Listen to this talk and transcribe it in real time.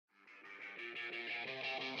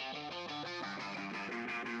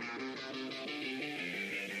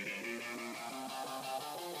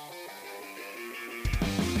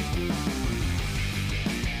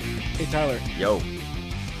Hey, Tyler. Yo.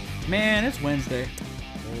 Man, it's Wednesday.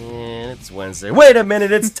 And it's Wednesday. Wait a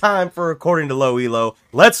minute, it's time for According to Low Elo.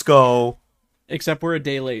 Let's go. Except we're a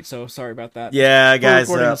day late, so sorry about that. Yeah, guys,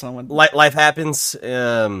 We're recording this on Wednesday. life happens.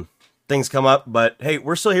 Things come up, but hey,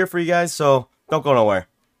 we're still here for you guys, so don't go nowhere.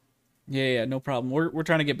 Yeah, no problem. We're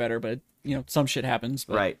trying to get better, but, some shit happens.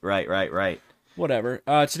 But Right. Whatever.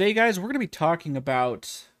 Today, guys, we're going to be talking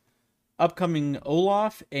about upcoming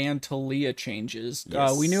Olaf and Taliyah changes.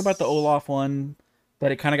 Yes. We knew about the Olaf one,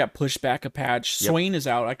 but it kind of got pushed back a patch. Yep. Swain is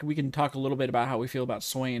out. We can talk a little bit about how we feel about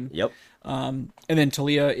Swain. Yep. And then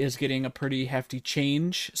Taliyah is getting a pretty hefty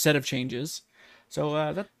set of changes.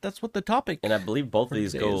 So that's what the topic. And I believe both of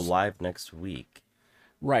these go is. live next week.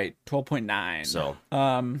 Right, 12.9. So,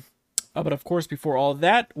 but of course, before all of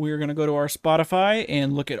that, we're going to go to our Spotify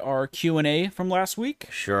and look at our Q&A from last week.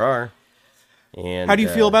 sure are. And How do you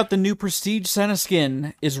feel about the new Prestige Senna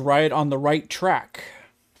skin? Is Riot on the right track?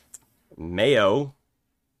 Mayo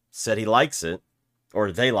said he likes it,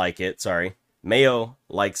 or they like it, sorry. Mayo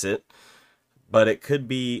likes it, but it could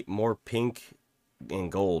be more pink and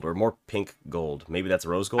gold, or more pink gold. Maybe that's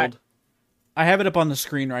rose gold? I have it up on the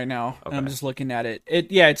screen right now, and I'm Okay. just looking at it.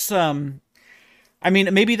 It's I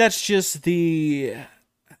mean, maybe that's just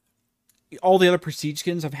all the other Prestige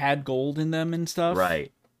skins have had gold in them and stuff.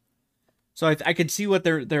 Right. So I could see what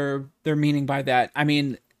they're meaning by that. I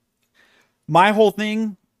mean, my whole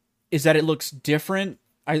thing is that it looks different.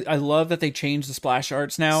 I love that they changed the splash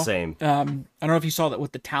arts now. Same. I don't know if you saw that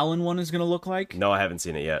what the Talon one is going to look like. No, I haven't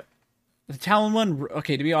seen it yet. The Talon one,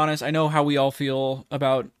 okay, to be honest, I know how we all feel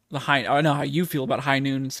about I know how you feel about High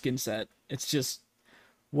Noon skin set. It's just,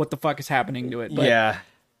 what the fuck is happening to it? But Yeah.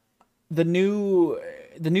 the new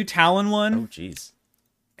Talon one, Oh, jeez.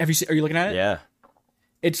 are you looking at it? Yeah.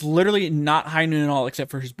 It's literally not High Noon at all,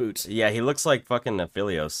 except for his boots. Yeah, he looks like fucking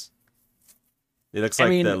Aphelios. He looks like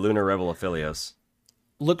the Lunar Rebel Aphelios.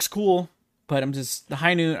 Looks cool, but the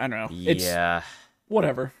High Noon, I don't know. It's Yeah.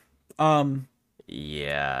 whatever.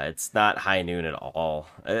 Yeah, it's not High Noon at all.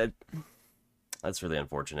 That's really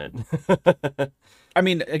unfortunate. I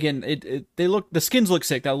mean, again, the skins look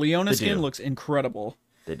sick. That Leona skin do. looks incredible.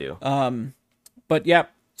 They do. But yeah,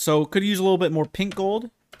 so could use a little bit more pink gold.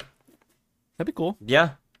 That'd be cool.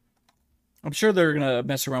 Yeah. I'm sure they're gonna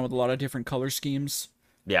mess around with a lot of different color schemes.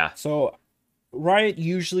 Yeah. So Riot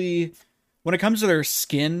usually, when it comes to their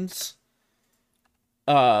skins,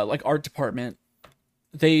 like art department,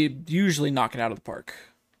 they usually knock it out of the park.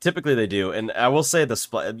 Typically they do, and I will say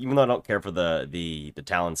even though I don't care for the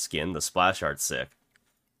Talon skin, the splash art's sick.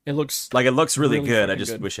 It looks really good. I freaking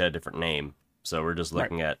just good. wish it had a different name. So we're just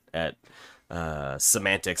looking at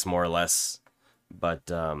semantics more or less. But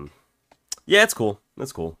yeah, it's cool.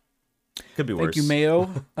 It's cool. Could be worse. Thank you, Mayo.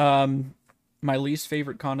 My least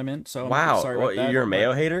favorite condiment. So Wow, I'm sorry about that. you're a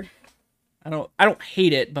mayo hater? I don't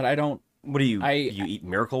hate it, but I don't. What do you eat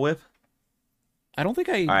Miracle Whip? I don't think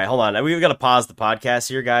I. All right, hold on. We've got to pause the podcast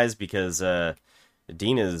here, guys, because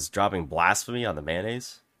Dean is dropping blasphemy on the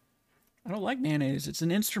mayonnaise. I don't like mayonnaise. It's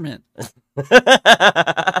an instrument.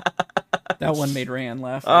 That one made Rand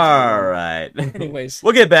laugh. All right. Anyways,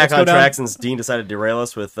 We'll get back let's on go track down. since Dean decided to derail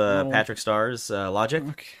us with Patrick Starr's logic.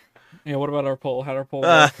 Okay. Yeah. What about our poll? How'd our poll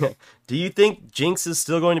go? Do you think Jinx is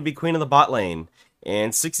still going to be queen of the bot lane?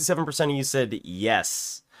 And 67% of you said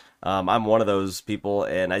yes. I'm one of those people,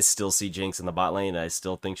 and I still see Jinx in the bot lane, and I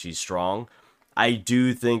still think she's strong. I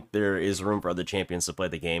do think there is room for other champions to play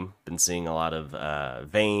the game. Been seeing a lot of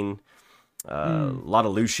Vayne, a lot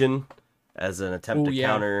of Lucian as an attempt to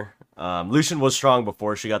counter. Lucian was strong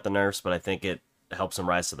before she got the nerfs, but I think it helps him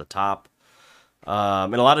rise to the top.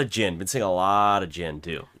 And a lot of Jhin. Been seeing a lot of Jhin,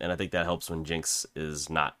 too. And I think that helps when Jinx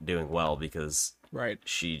is not doing well, because Right.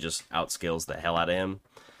 she just outscales the hell out of him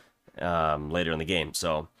later in the game.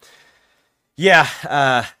 So, yeah,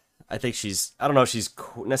 I think I don't know if she's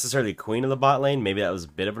necessarily queen of the bot lane. Maybe that was a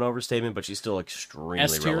bit of an overstatement, but she's still extremely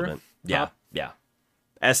S-tier? relevant. Yeah, Top? yeah.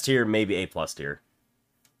 S tier, maybe A+ tier.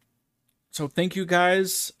 So thank you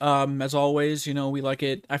guys. As always, we like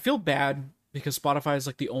it. I feel bad because Spotify is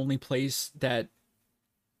like the only place that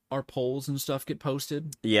our polls and stuff get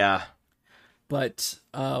posted. Yeah. But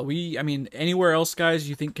anywhere else, guys,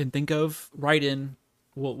 you can think of, write in.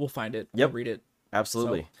 We'll find it. Yep. We'll read it.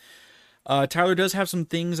 Absolutely. Tyler does have some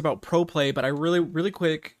things about pro play, but I really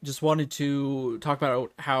quick just wanted to talk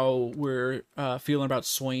about how we're feeling about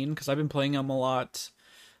Swain, because I've been playing him a lot.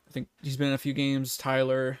 I think he's been in a few games.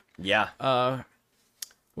 Tyler, Yeah.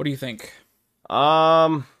 what do you think?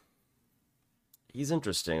 He's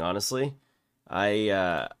interesting, honestly.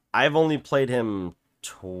 I've only played him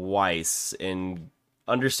twice, and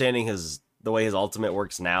understanding the way his ultimate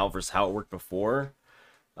works now versus how it worked before,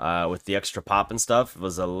 with the extra pop and stuff,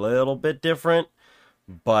 was a little bit different.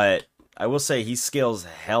 But I will say he scales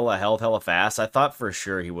hella health, hella fast. I thought for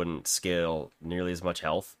sure he wouldn't scale nearly as much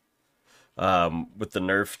health. With the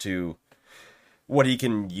nerf to what he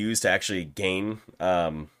can use to actually gain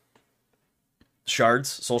shards,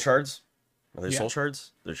 soul shards. Are they Yeah. soul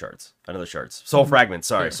shards? They're shards. I know they're shards. Soul fragments.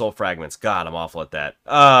 Sorry, There. soul fragments. God, I'm awful at that.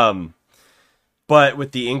 But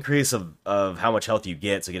with the increase of how much health you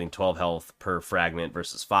get, so getting 12 health per fragment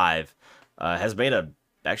versus 5, has made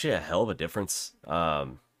actually a hell of a difference.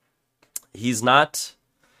 He's not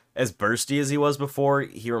as bursty as he was before.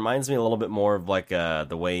 He reminds me a little bit more of like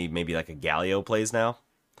the way maybe like a Galio plays now.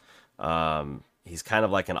 He's kind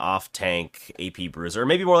of like an off-tank AP bruiser, or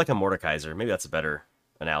maybe more like a Mordekaiser. Maybe that's a better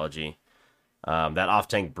analogy. That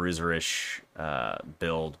off-tank bruiserish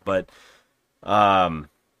build, but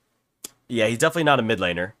yeah, he's definitely not a mid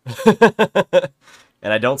laner,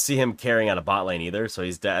 and I don't see him carrying out a bot lane either. So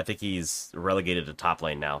I think he's relegated to top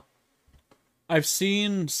lane now. I've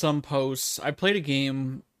seen some posts. I played a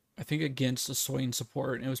game, I think against a Swain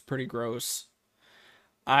support, and it was pretty gross.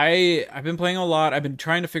 I've been playing a lot. I've been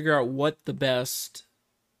trying to figure out what the best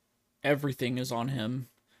everything is on him.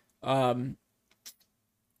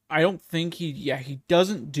 I don't think he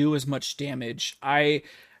doesn't do as much damage.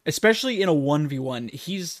 Especially in a 1v1,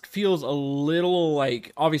 he feels a little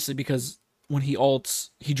like, obviously because when he ults,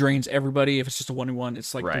 he drains everybody. If it's just a 1v1,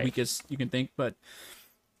 it's like the Right. weakest you can think, but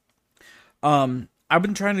I've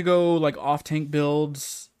been trying to go like off tank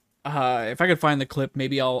builds. If I could find the clip,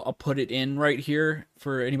 maybe I'll put it in right here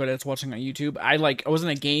for anybody that's watching on YouTube. I was in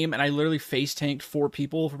a game and I literally face tanked 4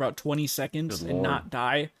 people for about 20 seconds Good and lord. not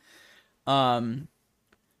die.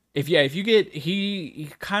 If you get he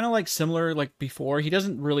kind of like similar like before, he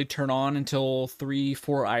doesn't really turn on until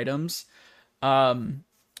 3-4 items.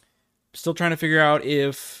 Still trying to figure out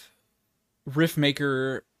if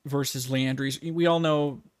Riftmaker versus Leandries. We all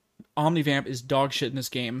know Omnivamp is dog shit in this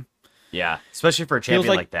game. Yeah, especially for a champion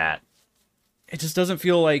like- like that. It just doesn't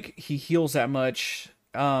feel like he heals that much.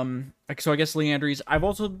 So I guess Leandries. I've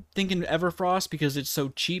also thinking Everfrost because it's so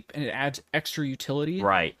cheap and it adds extra utility.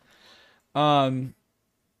 Right.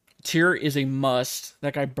 Tyr is a must.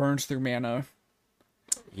 That guy burns through mana.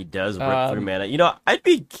 He does rip through mana. You know, I'd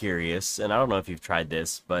be curious, and I don't know if you've tried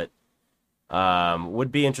this, but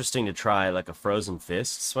would be interesting to try like a Frozen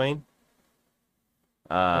Fist, Swain.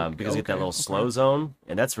 Because you get that little slow zone,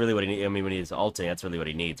 and that's really what he needs. I mean, when he's ulting, that's really what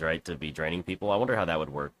he needs, right? To be draining people. I wonder how that would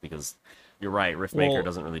work, because you're right, Riftmaker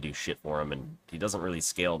doesn't really do shit for him, and he doesn't really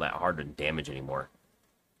scale that hard in damage anymore.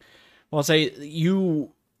 Well, I'll say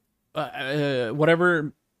you,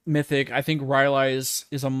 whatever mythic, I think Rylai's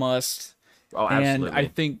is a must. Oh, absolutely. And I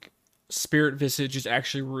think Spirit Visage is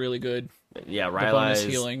actually really good. Yeah, bonus Rylai's,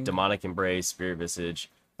 healing. Demonic Embrace, Spirit Visage.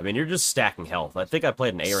 I mean, you're just stacking health. I think I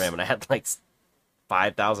played an ARAM, and I had like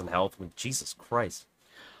 5,000 health. Jesus Christ.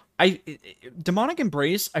 Demonic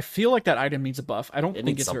Embrace, I feel like that item needs a buff. I don't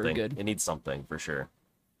think it's very good. It needs something, for sure.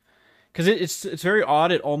 Because it's very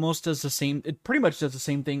odd. It almost does the same. It pretty much does the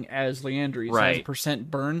same thing as Leandries. Right. It has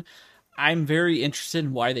percent burn. I'm very interested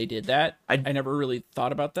in why they did that. I never really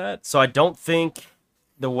thought about that. So I don't think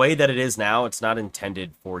the way that it is now, it's not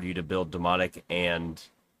intended for you to build Demonic and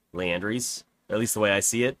Leandries, at least the way I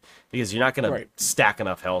see it, because you're not going to stack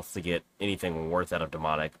enough health to get anything worth out of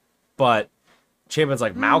Demonic. But champions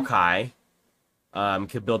like Maokai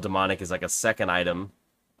could build Demonic as like a second item,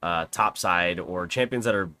 topside, or champions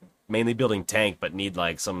that are mainly building tank but need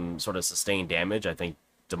like some sort of sustained damage. I think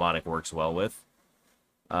Demonic works well with.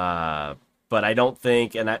 But I don't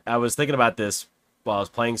think, and I was thinking about this while I was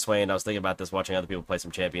playing Swain, I was thinking about this watching other people play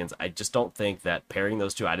some champions. I just don't think that pairing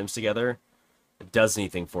those two items together does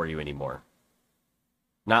anything for you anymore.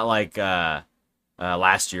 Not like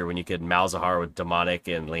last year when you could Malzahar with Demonic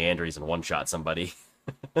and Leandries and one-shot somebody.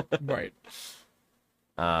 Right.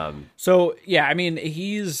 So, yeah, I mean,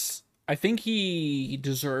 I think he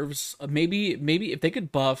deserves, maybe if they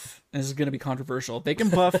could buff, and this is going to be controversial, if they can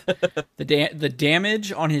buff the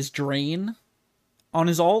damage on his drain, on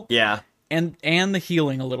his ult, Yeah. and the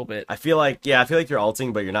healing a little bit. I feel like you're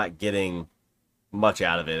ulting, but you're not getting much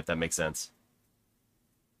out of it, if that makes sense.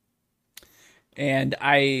 And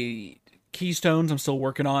Keystones I'm still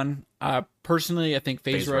working on. Personally, I think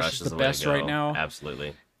Phase Rush is the way to best go. right now.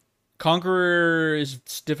 Absolutely. Conqueror is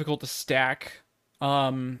difficult to stack.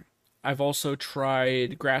 I've also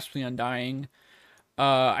tried Grasp the Undying.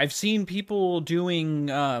 I've seen people doing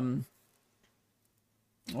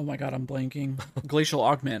Oh my god, I'm blanking. Glacial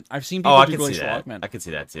Augment. I've seen Oh, people I do could see Glacial that. I Augment. could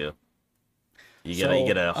see that too. You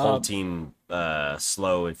get So, a whole team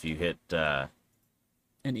slow if you hit an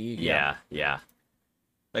E, yeah. yeah, yeah.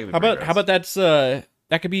 That could be How pretty about gross.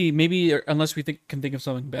 that could be maybe, unless we can think of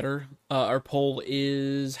something better. Our poll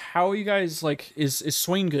is, how are you guys, like, is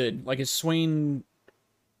Swain good? Like, is Swain,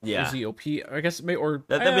 is Yeah. he OP? I guess or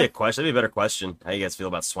That'd be a question. That'd be a better question. How you guys feel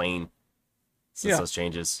about Swain since yeah. those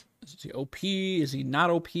changes? Is he OP? Is he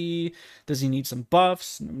not OP? Does he need some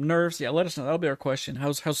buffs, nerfs? Yeah, let us know. That'll be our question.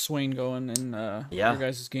 How's Swain going in your Yeah.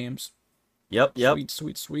 guys' games? Yep, yep. Sweet,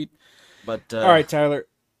 sweet, sweet. But All right, Tyler,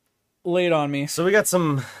 lay it on me. so we got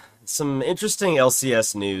some interesting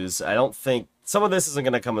LCS news. I don't think some of this isn't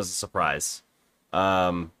going to come as a surprise.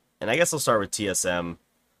 And I guess I'll start with TSM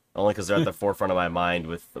only because they're at the forefront of my mind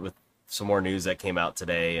with some more news that came out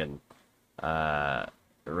today and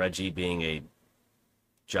Reggie being a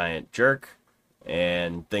giant jerk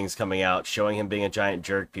and things coming out showing him being a giant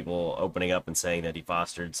jerk. People opening up and saying that he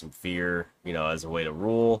fostered some fear, as a way to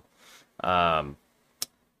rule.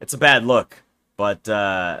 It's a bad look, but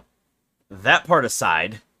that part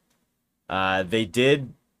aside. They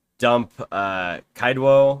did dump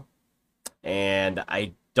Kaido, and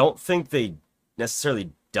I don't think they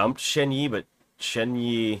necessarily dumped Shenyi, but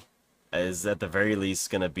Shenyi is at the very least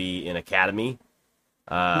going to be in Academy.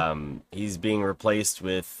 He's being replaced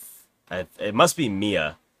with, it must be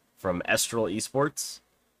Mia from Estral Esports.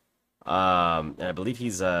 And I believe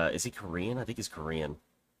is he Korean? I think he's Korean.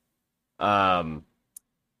 And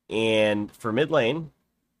for mid lane,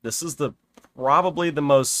 this is probably the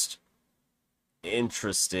most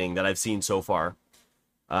interesting that I've seen so far.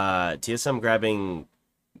 TSM grabbing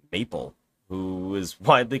Maple, who is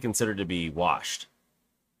widely considered to be washed.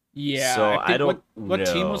 Yeah, So I I think don't what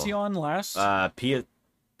team was he know. on last?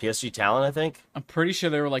 PSG Talent, I think. I'm pretty sure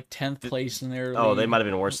they were like 10th place in their Oh, they league. might have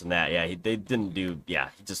been worse than that. Yeah, they didn't do. Yeah,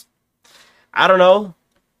 he just. I don't know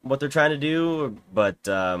what they're trying to do, but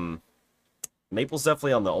Maple's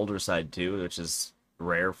definitely on the older side too, which is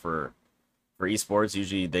rare for esports.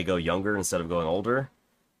 Usually they go younger instead of going older.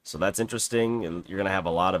 So that's interesting. You're going to have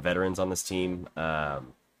a lot of veterans on this team.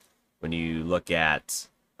 When you look at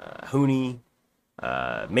Hooney,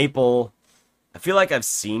 Maple, I feel like I've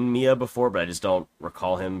seen Mia before, but I just don't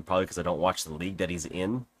recall him, probably because I don't watch the league that he's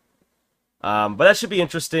in. But that should be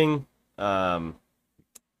interesting. I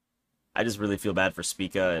just really feel bad for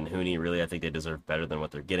Spica and Hooney. Really, I think they deserve better than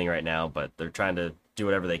what they're getting right now, but they're trying to do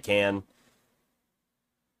whatever they can.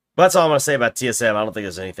 But that's all I'm going to say about TSM. I don't think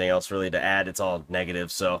there's anything else really to add. It's all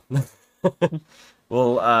negative. So,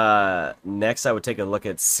 well, next I would take a look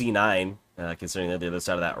at C9, considering they're the other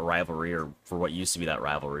side of that rivalry, or for what used to be that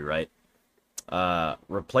rivalry, right?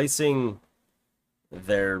 Replacing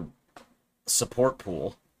their support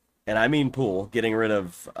pool, and I mean pool, getting rid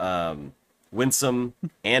of Winsome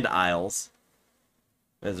and Isles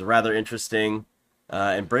is rather interesting,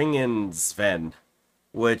 and bring in Sven,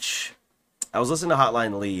 which I was listening to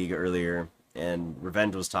Hotline League earlier, and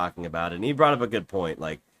Revenge was talking about it, and he brought up a good point.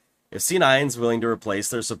 Like, if C9's willing to replace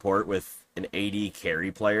their support with an AD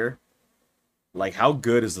carry player, like, how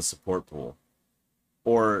good is the support pool?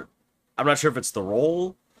 Or, I'm not sure if it's the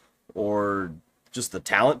role, or just the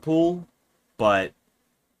talent pool, but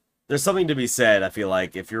there's something to be said, I feel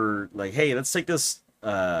like, if you're like, hey, let's take this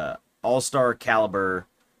all-star caliber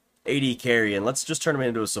AD carry, and let's just turn him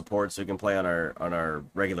into a support so he can play on our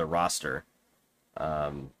regular roster.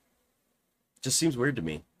 Just seems weird to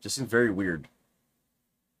me. Just seems very weird.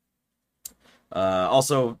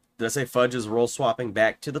 Also, did I say Fudge is role swapping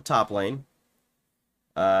back to the top lane?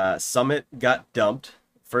 Summit got dumped.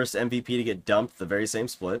 First MVP to get dumped, the very same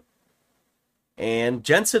split. And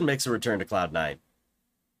Jensen makes a return to Cloud9.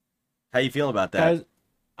 How you feeling about that? Guys,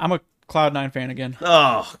 I'm a Cloud9 fan again.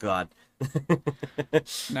 Oh, God.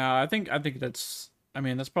 No, I think that's, I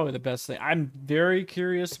mean, that's probably the best thing. I'm very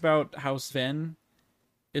curious about how Sven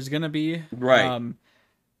is gonna be. Right.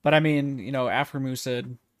 But I mean, Aframu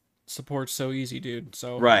said support's so easy, dude.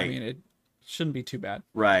 So Right. I mean, it shouldn't be too bad.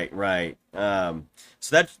 Right.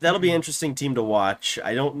 So that'll be an interesting team to watch.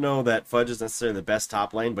 I don't know that Fudge is necessarily the best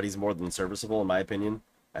top lane, but he's more than serviceable in my opinion.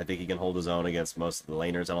 I think he can hold his own against most of the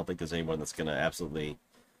laners. I don't think there's anyone that's gonna absolutely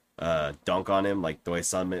dunk on him like the way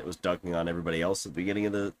Summit was dunking on everybody else at the beginning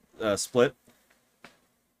of the split.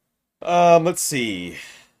 Let's see.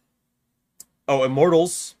 Oh,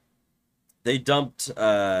 Immortals. They dumped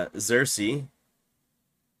Xerxes.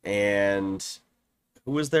 And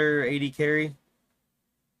who was their AD carry?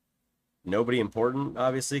 Nobody important,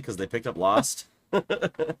 obviously, because they picked up Lost.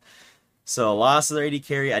 So Lost is their AD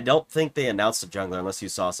carry. I don't think they announced a jungler unless you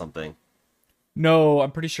saw something. No,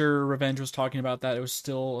 I'm pretty sure Revenge was talking about that. It was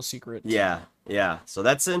still a secret. Yeah, yeah. So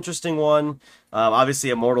that's an interesting one. Obviously,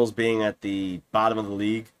 Immortals being at the bottom of the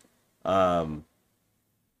league, um,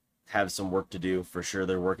 have some work to do for sure.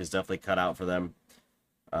 Their work is definitely cut out for them.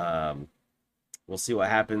 Um, we'll see what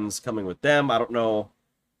happens coming with them. I don't know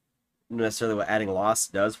necessarily what adding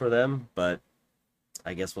Lost does for them, but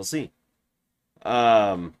I guess we'll see.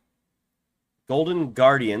 Um, Golden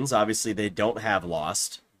Guardians, obviously, they don't have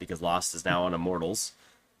Lost because Lost is now on Immortals.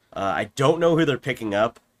 I don't know who they're picking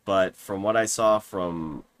up, but from what I saw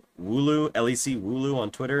from Wooloo, LEC Wooloo on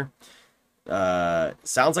Twitter,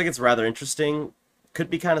 sounds like it's rather interesting. Could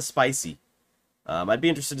be kind of spicy. I'd be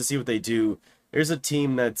interested to see what they do. There's a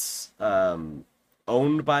team that's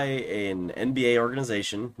owned by an NBA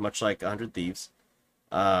organization, much like 100 Thieves,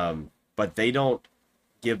 but they don't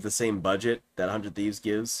give the same budget that 100 Thieves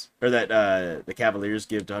gives, or that the Cavaliers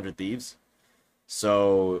give to 100 Thieves.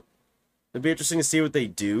 So it'd be interesting to see what they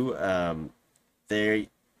do. They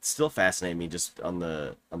still fascinate me just on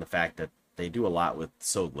the fact that they do a lot with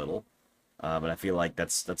so little. And I feel like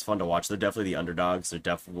that's fun to watch. They're definitely the underdogs. They're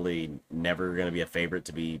definitely never going to be a favorite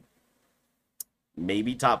to be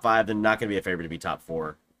maybe top 5. They're not going to be a favorite to be top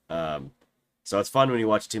 4. So it's fun when you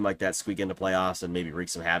watch a team like that squeak into playoffs and maybe wreak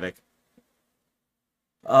some havoc.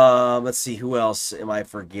 Let's see, who else am I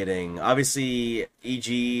forgetting? Obviously,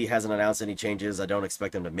 EG hasn't announced any changes. I don't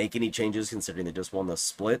expect them to make any changes considering they just won the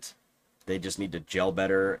split. They just need to gel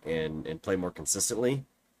better and play more consistently.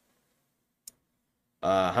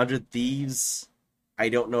 100 Thieves, I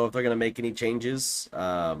don't know if they're going to make any changes.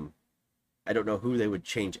 I don't know who they would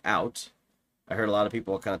change out. I heard a lot of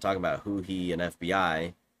people kind of talking about Huhi and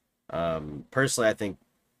FBI. Personally, I think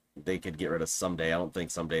they could get rid of Someday. I don't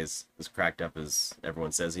think Someday is as cracked up as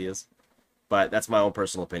everyone says he is. But that's my own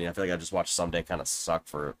personal opinion. I feel like I just watched Someday kind of suck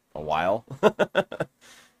for a while.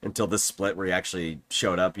 Until this split where he actually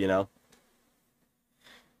showed up, you know?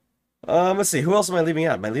 Let's see. Who else am I leaving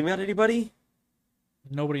out? Am I leaving out anybody?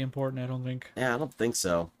 Nobody important, I don't think. Yeah, I don't think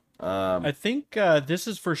so. I think this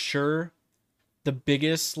is for sure the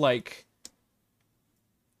biggest, like,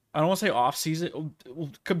 I don't want to say off season,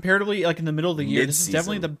 comparatively, like in the middle of the year. This is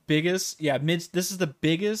definitely the biggest. Yeah, this is the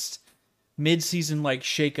biggest mid-season like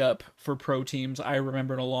shakeup for pro teams I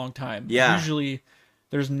remember in a long time. Yeah. Usually,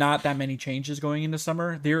 there's not that many changes going into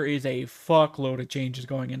summer. There is a fuckload of changes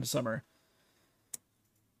going into summer.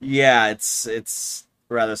 Yeah, it's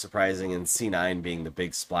rather surprising, and C9 being the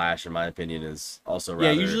big splash, in my opinion, is also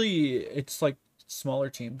rather usually it's like smaller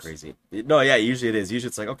teams. crazy. No, yeah, usually it is. Usually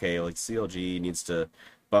it's like, okay, like CLG needs to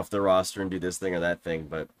buff the roster and do this thing or that thing,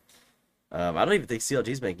 but I don't even think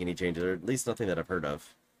CLG's making any changes, or at least nothing that I've heard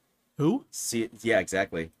of. Who? Yeah,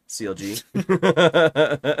 exactly. CLG.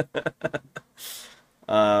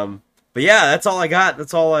 But yeah, that's all I got.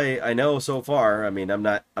 That's all I know so far. I mean, I'm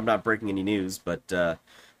not breaking any news, but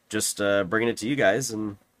just bringing it to you guys,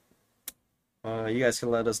 and you guys can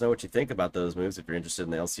let us know what you think about those moves if you're interested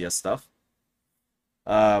in the LCS stuff.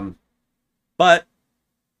 But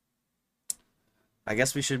I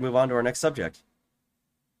guess we should move on to our next subject.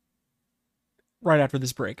 Right after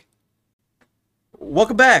this break.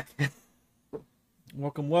 Welcome back.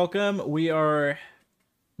 Welcome. We are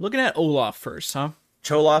looking at Olaf first, huh?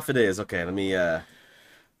 Choloff it is. Okay, let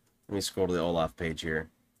me scroll to the Olaf page here.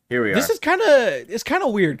 Here we are. This is kind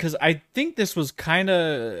of weird because I think this was kind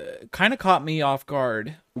of caught me off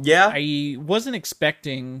guard. Yeah, I wasn't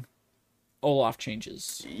expecting Olaf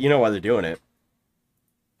changes. You know why they're doing it.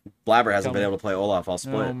 Blabber hasn't been able to play Olaf all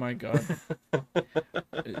split. Oh my god.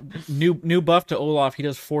 New buff to Olaf. He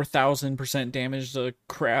does 4,000% damage to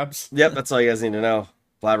crabs. Yep, that's all you guys need to know.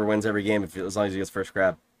 Blabber wins every game as long as he gets first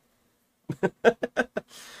crab.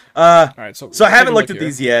 All right, so I haven't looked at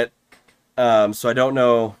these yet, so I don't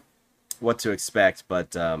know what to expect,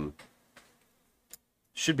 but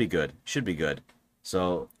should be good. Should be good.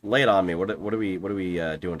 So lay it on me. What are we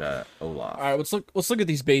doing to Olaf? All right, let's look at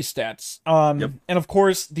these base stats. Yep. And of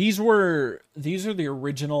course these are the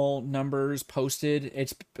original numbers posted.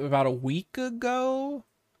 It's about a week ago.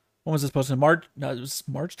 When was this posted? March? No, it was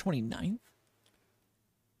March 29th.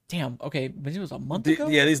 Damn. Okay, but it was a month ago.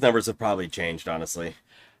 Yeah, these numbers have probably changed, honestly.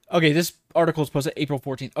 Okay, this article is posted April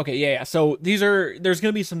 14th. Okay, yeah. So there's going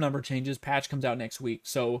to be some number changes. Patch comes out next week.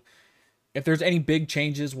 So if there's any big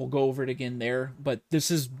changes, we'll go over it again there. But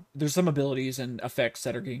there's some abilities and effects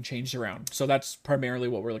that are getting changed around. So that's primarily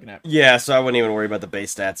what we're looking at. Yeah, so I wouldn't even worry about the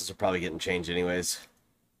base stats. Those are probably getting changed anyways.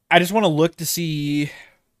 I just want to look to see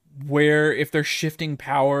if they're shifting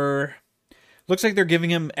power. Looks like they're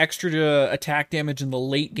giving him extra attack damage in the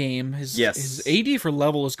late game. His AD for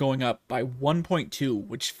level is going up by 1.2,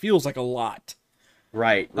 which feels like a lot.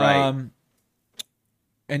 Right.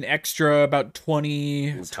 an extra about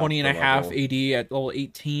 20, Top 20 and a per half level. AD at level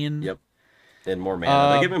 18. Yep. And more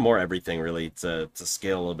mana. They Uh, give me more everything really to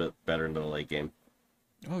scale a little bit better into the late game.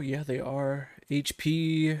 oh yeah, they are.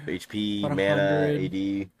 HP HP, about mana, 100.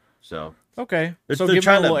 AD. So Okay, so they're give him a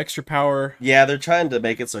trying little to extra power. yeah, they're trying to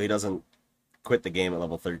make it so he doesn't quit the game at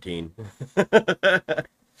level 13.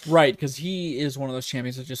 Right, because he is one of those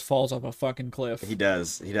champions that just falls off a fucking He cliff.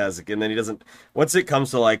 does. He does. And then he doesn't once it comes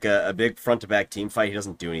to like a big front to back team fight, he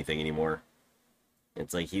doesn't do anything anymore.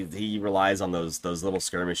 It's like he relies on those little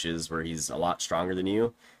skirmishes where he's a lot stronger than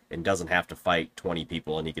you and doesn't have to fight 20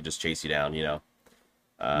 people and he could just chase you down, you know.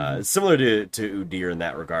 Hmm. Similar to Udyr in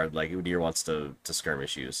that regard. Like Udyr wants to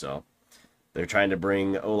skirmish you, so they're trying to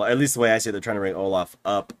bring Olaf. At least the way I see it, they're trying to bring Olaf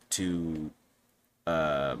up to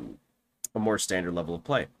a more standard level of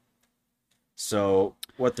play. So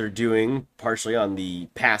what they're doing, partially on the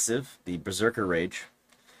passive, the Berserker Rage,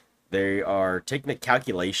 they are taking a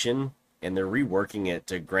calculation and they're reworking it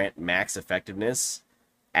to grant max effectiveness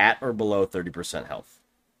at or below 30% health.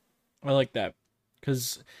 I like that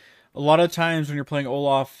because a lot of times when you're playing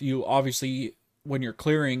Olaf, you obviously when you're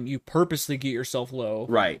clearing, you purposely get yourself low.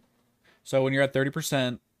 Right. So when you're at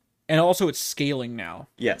 30%, and also it's scaling now,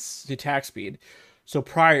 Yes. the attack speed. So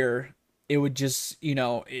prior, it would just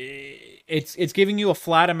it's giving you a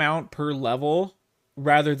flat amount per level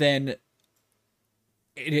rather than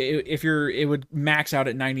if you're it would max out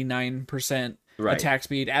at 99% Right. attack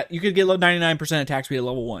speed. You could get 99% attack speed at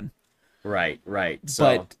level 1. Right. Right. So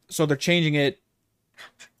But so they're changing it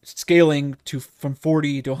scaling to from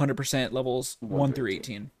 40 to 100% levels 1 through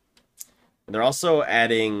 18. they're also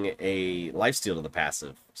adding a lifesteal to the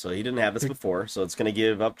passive. So he didn't have this before. So it's going to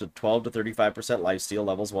give up to 12 to 35% lifesteal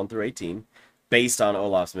levels 1 through 18 based on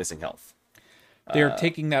Olaf's missing health. They're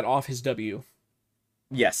taking that off his W.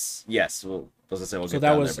 Yes. Yes. Well, as I say, we'll So get that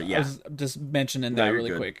down was there. But I yeah. was just mentioning No, that you're really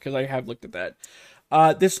good. quick because I have looked at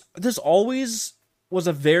that. This always was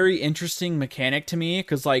a very interesting mechanic to me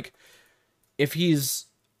because like if he's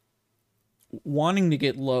wanting to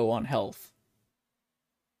get low on health,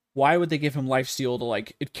 why would they give him lifesteal to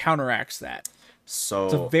like it counteracts that?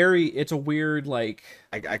 So It's a weird like.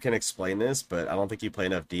 I can explain this, but I don't think you play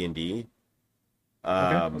enough D&D.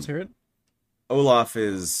 Okay, let's hear it. Olaf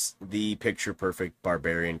is the picture perfect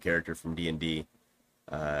barbarian character from D&D.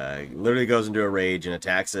 Literally goes into a rage and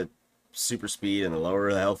attacks at super speed, and the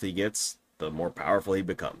lower the health he gets, the more powerful he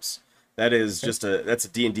becomes. That is just that's a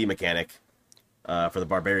D&D mechanic for the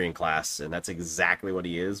barbarian class, and that's exactly what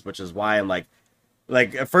he is, which is why I'm like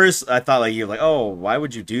at first I thought like you were like, oh, why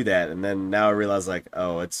would you do that? And then now I realize like,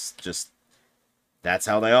 oh, it's just that's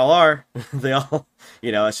how they all are. They all,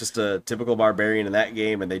 it's just a typical barbarian in that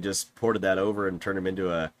game, and they just ported that over and turned him into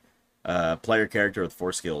a player character with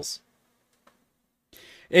 4 skills.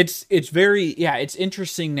 It's it's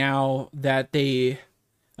interesting now that they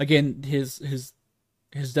again his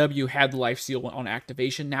W had the life seal on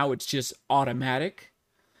activation. Now it's just automatic.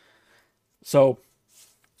 So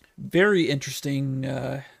very interesting.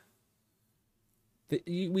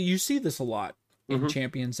 You see this a lot in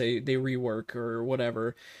champions. They rework or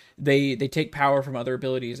whatever. They take power from other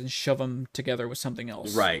abilities and shove them together with something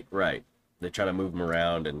else. Right. They try to move them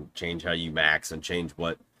around and change how you max and change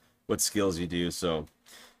what skills you do. So,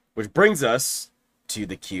 which brings us to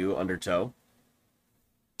the Q Undertow.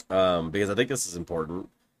 Because I think this is important.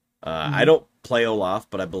 I don't play Olaf,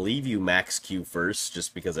 but I believe you max Q first,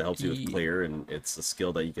 just because it helps you with clear, and it's a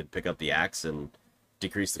skill that you could pick up the axe and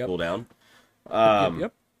decrease the cooldown.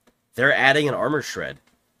 Yep. They're adding an armor shred,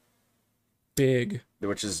 Big.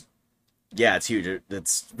 which is, yeah, it's huge.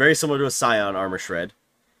 It's very similar to a Scion armor shred.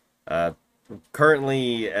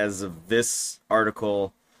 Currently, as of this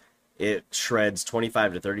article, it shreds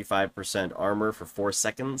 25 to 35% armor for 4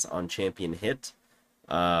 seconds on champion hit.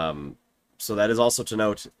 So that is also to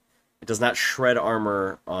note, it does not shred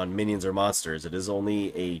armor on minions or monsters. It is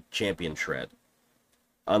only a champion shred.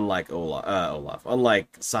 Unlike Olaf.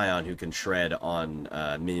 Unlike Scion, who can shred on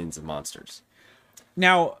minions and monsters.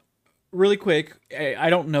 Now, really quick, I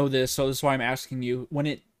don't know this, so this is why I'm asking you.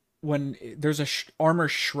 When there's a armor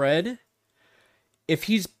shred, if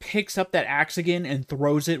he picks up that axe again and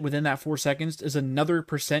throws it within that 4 seconds, does another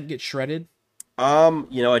percent get shredded? I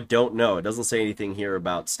don't know. It doesn't say anything here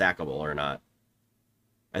about stackable or not.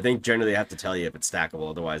 I think generally they have to tell you if it's stackable.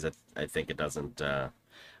 Otherwise, I think it doesn't.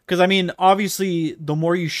 Because I mean, obviously, the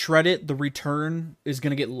more you shred it, the return is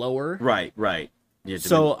going to get lower. Right.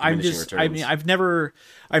 So Returns. I've never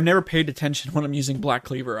paid attention when I'm using Black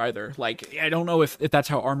Cleaver either. Like, I don't know if that's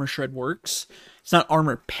how armor shred works. It's not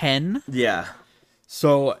armor pen. Yeah.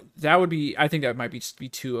 So that would be, I think that might be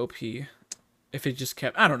too OP. if it just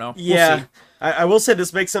kept. I don't know. We'll Yeah, see. I will say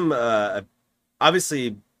this makes him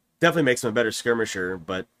obviously definitely makes him a better skirmisher,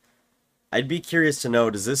 but I'd be curious to know,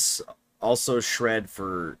 does this also shred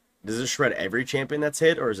for does this shred every champion that's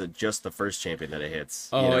hit, or is it just the first champion that it hits?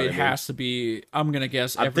 You Oh, know what it I mean? has to be. I'm gonna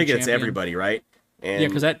guess I'm every thinking it's champion. everybody, right? Yeah,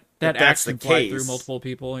 because And that if axe that's the can fly through case, multiple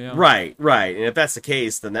people. Yeah. right, right, and if that's the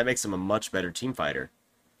case, then that makes him a much better team fighter.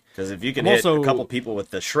 Because if you can I'm hit a couple also people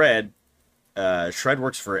with the shred, shred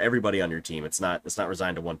works for everybody on your team. It's not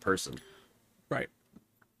resigned to one person. right.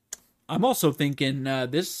 I'm also thinking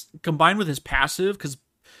this combined with his passive, because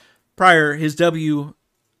prior his W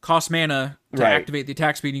cost mana to Right. activate the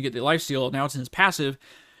attack speed and you get the lifesteal. Now it's in his passive.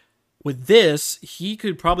 With this, he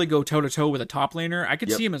could probably go toe to toe with a top laner. I could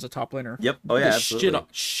Yep. see him as a top laner. Yep. Oh yeah, The absolutely.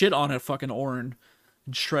 shit on a fucking Ornn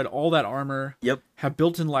and shred all that armor. Yep. Have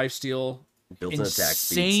built-in lifesteal, Built-in attack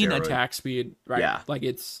speed, insane steroid. attack speed. Right? Yeah. Like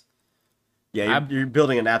it's Yeah, you're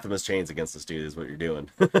building anathema's chains against this dude. Is what you're doing.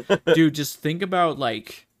 dude. Just think about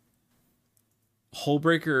like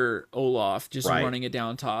Hullbreaker Olaf just Right. running it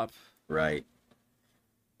down top. Right.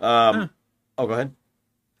 Huh. Oh, go ahead.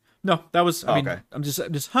 No, that was. I mean, Okay. I'm just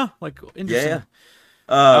like Yeah. interesting.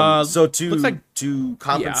 Yeah. So to looks like- to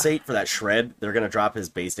compensate for that shred, they're gonna drop his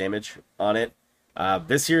base damage on it.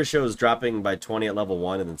 This here shows dropping by 20 at level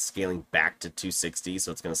 1 and then scaling back to 260,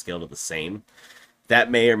 so it's gonna scale to the same.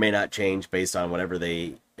 That may or may not change based on whatever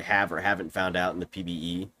they have or haven't found out in the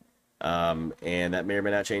PBE. And that may or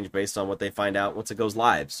may not change based on what they find out once it goes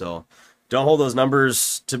live. So don't hold those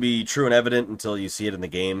numbers to be true and evident until you see it in the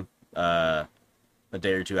game a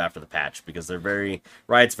day or two after the patch, because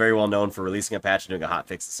Riot's very well known for releasing a patch and doing a hot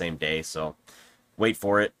fix the same day. So wait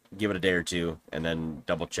for it, give it a day or two, and then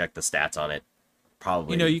double check the stats on it.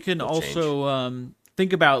 Probably, You can will change. also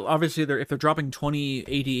think about, obviously if they're dropping 20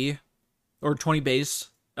 AD or 20 base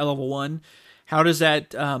at level 1, how does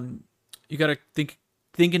that you got to think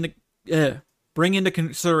into bring into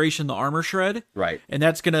consideration the armor shred, Right. and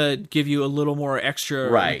that's gonna give you a little more extra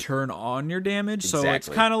Right. return on your damage. So it's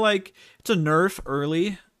Exactly. kind of like it's a nerf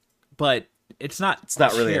early, but it's not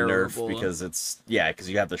really a nerf terrible. because because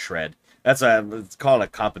you have the shred. That's it's calling a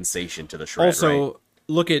compensation to the shred. Also, right?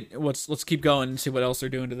 look at let's keep going and see what else they're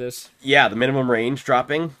doing to this. Yeah, the minimum range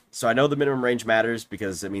dropping. So I know the minimum range matters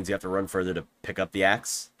because it means you have to run further to pick up the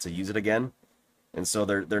axe to use it again. And so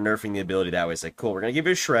they're nerfing the ability that way. It's like, cool, we're gonna give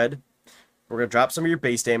you a shred. We're gonna drop some of your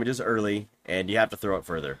base damages early, and you have to throw it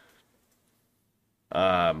further.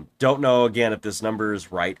 Don't know again if this number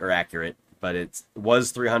is right or accurate, but it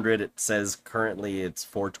was 300. It says currently it's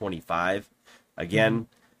 425. Again,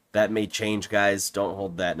 that may change, guys. Don't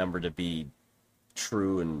hold that number to be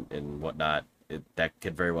true and whatnot. That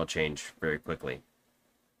could very well change very quickly.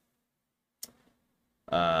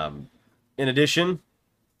 In addition,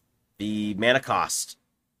 the mana cost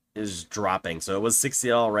is dropping. So it was 60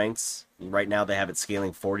 at all ranks. Right now they have it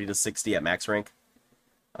scaling 40 to 60 at max rank.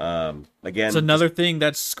 Again, It's another thing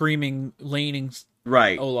that's screaming laning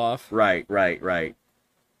right, Olaf. right. The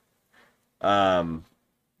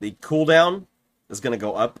cooldown is going to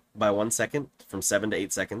go up by 1 second from 7 to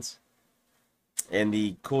 8 seconds. And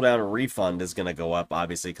the cooldown refund is going to go up,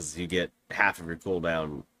 obviously, because you get half of your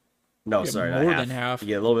cooldown. No, You get sorry, more not than half. You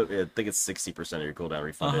get a little bit. I think it's 60% of your cooldown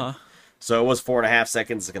refunded. Uh-huh. So it was 4.5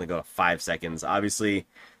 seconds. It's going to go to 5 seconds. Obviously,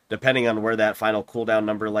 depending on where that final cooldown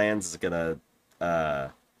number lands, is going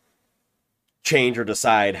to change or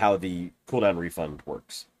decide how the cooldown refund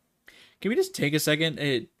works. Can we just take a second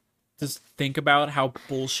and just think about how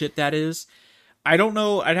bullshit that is? I don't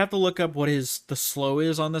know. I'd have to look up what the slow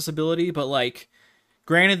is on this ability, but like,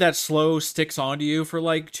 granted that slow sticks onto you for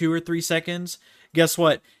like 2 or 3 seconds. Guess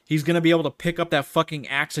what? He's gonna be able to pick up that fucking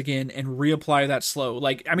axe again and reapply that slow.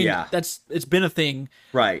 Like, I mean, Yeah. it's been a thing.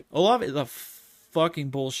 Right. Olaf is a fucking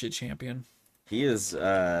bullshit champion. He is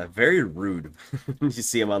very rude. You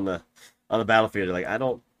see him on the battlefield, you're like, I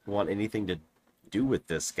don't want anything to do with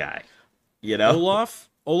this guy. You know?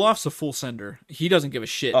 Olaf's a full sender. He doesn't give a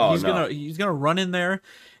shit. Oh, he's no. gonna run in there,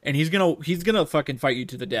 and he's gonna fucking fight you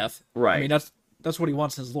to the death. Right. I mean, that's what he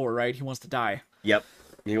wants in his lore, right? He wants to die. Yep.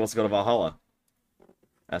 He wants to go to Valhalla.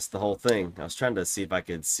 That's the whole thing. I was trying to see if I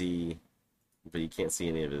could see, but you can't see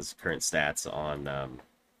any of his current stats on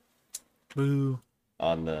Boo.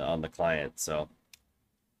 on the client. So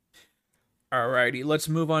Alrighty, let's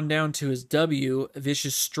move on down to his W,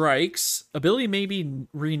 Vicious Strikes. Ability may be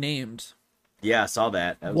renamed. yeah, I saw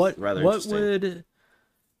that. That was rather interesting.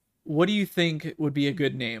 What do you think would be a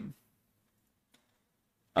good name?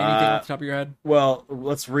 Anything off the top of your head? Well,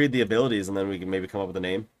 let's read the abilities and then we can maybe come up with a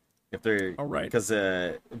name. If they're All right. because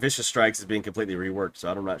Vicious Strikes is being completely reworked, so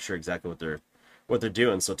I'm not sure exactly what they're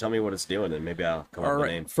doing. So tell me what it's doing, and maybe I'll come up All with a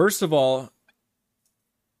right. name. First of all,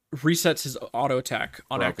 resets his auto attack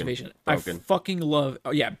on activation. Broken. I fucking love.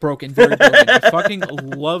 Oh yeah, broken. Very broken. I fucking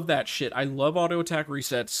love that shit. I love auto attack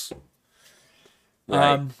resets.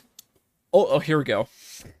 Right. Here we go.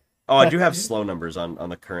 Oh, I do have slow numbers on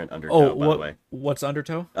the current Undertow, by the way. What's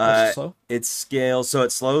Undertow? What's slow? It scales, so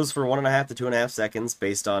it slows for 1.5 to 2.5 seconds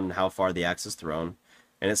based on how far the axe is thrown,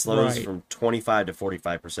 and it slows from 25 to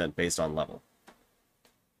 45% based on level.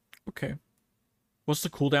 Okay. What's the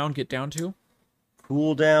cooldown get down to?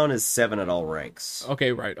 Cooldown is 7 at all ranks.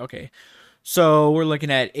 Okay, right. Okay. So we're looking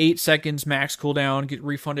at 8 seconds max cooldown, get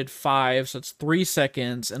refunded 5, so it's 3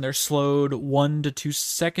 seconds, and they're slowed 1 to 2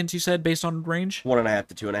 seconds, you said, based on range? 1.5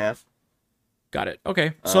 to 2.5. Got it.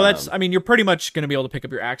 Okay. So I mean, you're pretty much going to be able to pick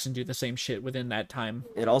up your axe and do the same shit within that time.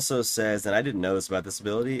 It also says, and I didn't know this about this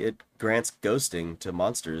ability, it grants ghosting to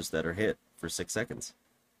monsters that are hit for 6 seconds.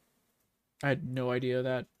 I had no idea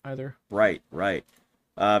that either. Right.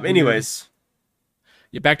 Anyways.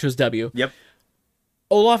 Yeah, back to his W. Yep.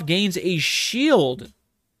 Olaf gains a shield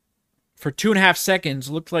for 2.5 seconds.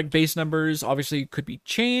 Looked like base numbers obviously could be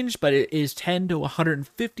changed, but it is 10 to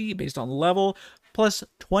 150 based on level, plus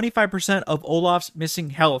 25% of Olaf's missing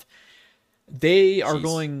health. They are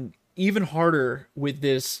going even harder with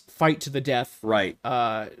this fight to the death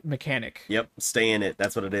mechanic. Yep, stay in it.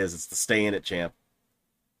 That's what it is. It's the stay in it champ.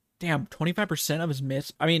 Damn, 25% of his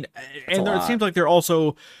miss. I mean, and it seems like they're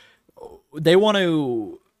also they want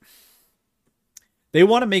to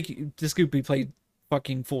make this could be played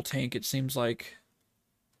fucking full tank. It seems like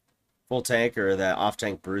full tank or that off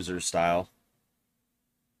tank bruiser style.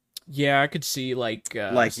 Yeah, I could see like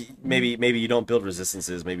maybe you don't build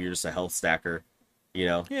resistances. Maybe you're just a health stacker. You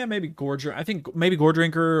know. Yeah, maybe Gore. I think maybe Gore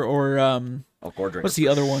Drinker or Gore Drinker. What's the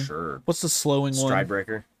other one? Sure. What's the slowing one?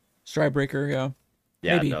 Stridebreaker. Stridebreaker. Yeah.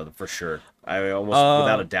 Yeah, maybe. No, for sure. I almost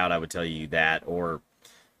without a doubt I would tell you that, or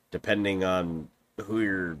depending on who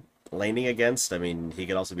you're laning against. I mean, he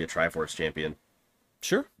could also be a Triforce champion.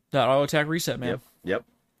 Sure. That auto attack reset, man. Yep.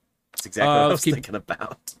 That's exactly what I was thinking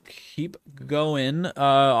about. Keep going.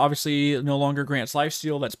 Obviously, no longer grants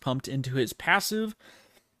lifesteal. That's pumped into his passive.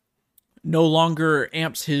 No longer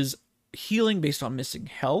amps his healing based on missing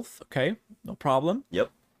health. Okay, no problem. Yep.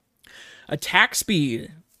 Attack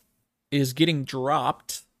speed is getting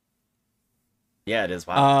dropped. Yeah, it is.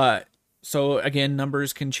 Wow. So again,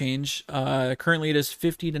 numbers can change. Currently, it is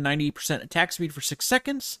 50 to 90% attack speed for 6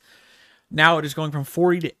 seconds. Now it is going from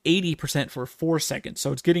 40 to 80% for 4 seconds.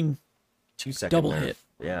 So it's getting 2 seconds double hit.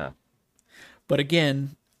 Yeah. But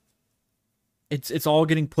again, it's all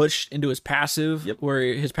getting pushed into his passive, where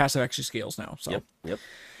his passive actually scales now. So Yep.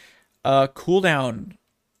 Cooldown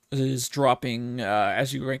is dropping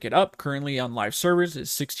as you rank it up. Currently on live servers,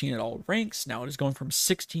 it's 16 at all ranks. Now it is going from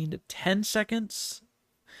 16 to 10 seconds.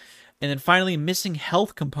 And then finally, missing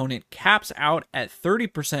health component caps out at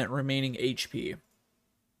 30% remaining HP.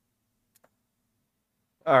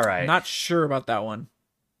 All right. Not sure about that one.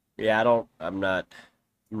 Yeah, I'm not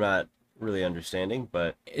really understanding,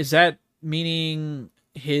 but is that meaning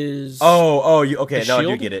his okay, no, I do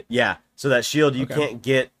shield? get it. Yeah. So that shield you can't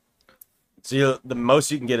get. So the most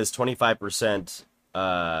you can get is 25%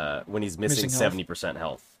 when he's missing 70%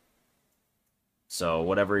 health. So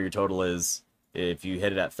whatever your total is, if you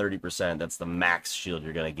hit it at 30%, that's the max shield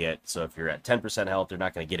you're going to get. So if you're at 10% health, you're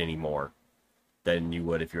not going to get any more than you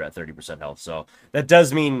would if you're at 30% health. So that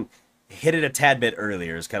does mean hit it a tad bit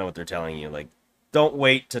earlier is kind of what they're telling you. Like, don't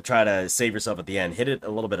wait to try to save yourself at the end. Hit it a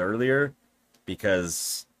little bit earlier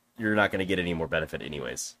because you're not going to get any more benefit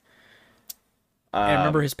anyways. And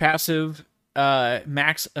remember, his passive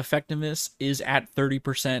max effectiveness is at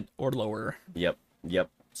 30% or lower. Yep.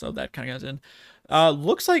 So that kind of goes in.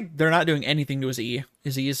 Looks like they're not doing anything to his E.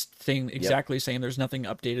 His E is staying exactly the same. There's nothing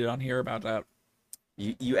updated on here about that.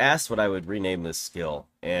 You asked what I would rename this skill.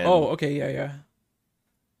 And okay, yeah.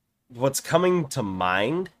 What's coming to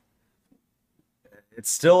mind, it's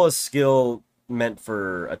still a skill meant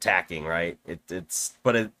for attacking, right?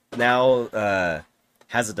 But it now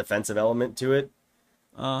has a defensive element to it.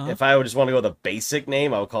 If I would just want to go with a basic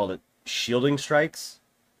name, I would call it Shielding Strikes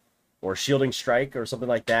or Shielding Strike or something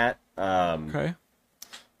like that. Okay.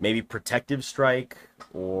 Maybe Protective Strike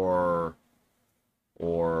or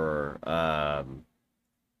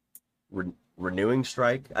Renewing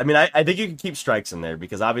Strike. I mean, I think you can keep strikes in there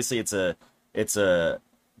because obviously it's a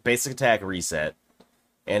basic attack reset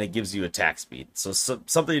and it gives you attack speed. So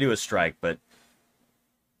something to do with strike, but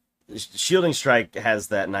Shielding Strike has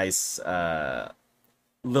that nice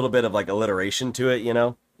little bit of like alliteration to it, you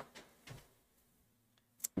know.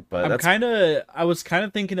 But I was kind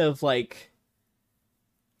of thinking of like,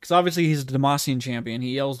 because obviously he's a Demacian champion.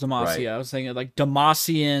 He yells Demacia. Right. I was thinking like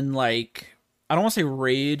Demacian, like I don't want to say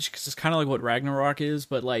rage because it's kind of like what Ragnarok is,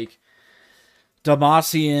 but like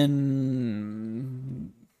Demacian.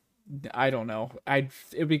 I don't know.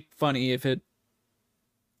 It'd be funny if it.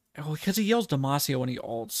 Oh, because he yells Demacia when he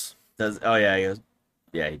ults. Does oh yeah he goes,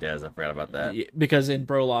 yeah he does. I forgot about that. Because in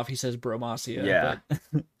Broloff he says Bromacia. Yeah.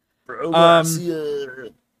 But,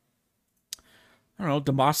 Bromacia. I don't know.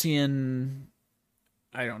 Demacian.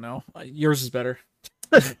 I don't know. Yours is better.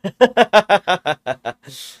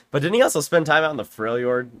 But didn't he also spend time out in the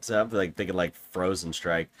Freljord? So I'm like thinking like Frozen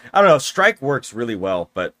Strike. I don't know. Strike works really well,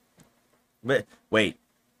 but wait,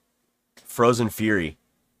 Frozen Fury.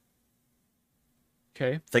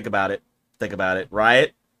 Okay. Think about it. Think about it.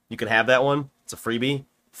 Riot, you can have that one. It's a freebie.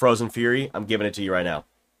 Frozen Fury, I'm giving it to you right now.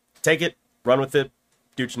 Take it. Run with it.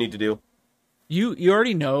 Do what you need to do. You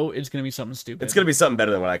already know it's gonna be something stupid. It's gonna be something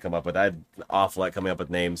better than what I come up with. I'm awful at coming up with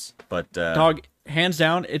names, but dog, hands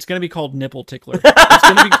down, it's gonna be called Nipple Tickler. It's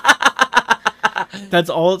gonna be. That's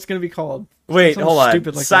all it's gonna be called. Wait, Something hold on.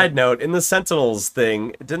 stupid like Side that. note: in the Sentinels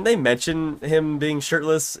thing, didn't they mention him being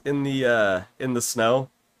shirtless in the snow?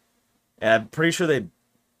 And I'm pretty sure they.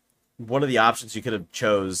 One of the options you could have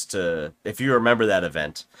chose to, if you remember that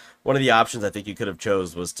event, one of the options I think you could have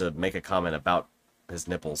chose was to make a comment about his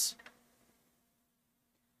nipples.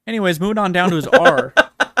 Anyways, moving on down to his R.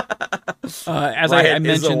 As I Riot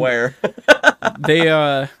is mentioned, aware.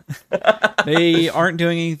 they aren't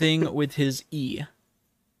doing anything with his E.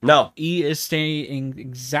 No. E is staying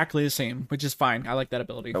exactly the same, which is fine. I like that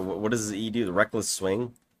ability. What does E do? The reckless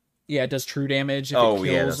swing? Yeah, it does true damage if Oh, it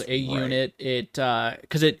yeah, kills that's a right. unit. It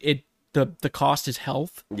because the cost is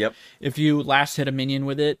health. Yep. If you last hit a minion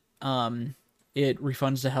with it, it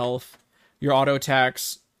refunds the health. Your auto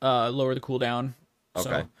attacks lower the cooldown. Okay.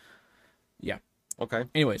 So, yeah. Okay.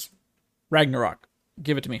 Anyways, Ragnarok,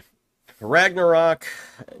 give it to me. Ragnarok,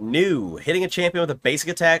 new. Hitting a champion with a basic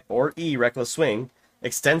attack or E reckless swing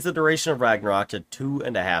extends the duration of Ragnarok to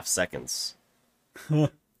 2.5 seconds.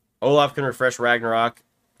 Olaf can refresh Ragnarok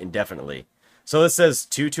indefinitely. So this says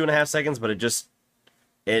 2.5 seconds, but it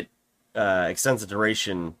extends the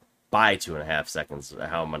duration by 2.5 seconds.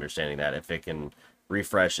 How I'm understanding that, if it can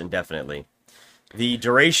refresh indefinitely. The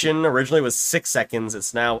duration originally was 6 seconds.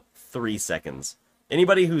 It's now 3 seconds.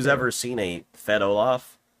 Anybody who's ever seen a fed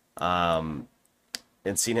Olaf, and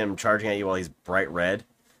seen him charging at you while he's bright red,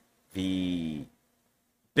 the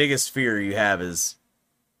biggest fear you have is,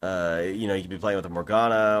 you can be playing with a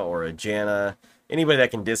Morgana or a Janna, anybody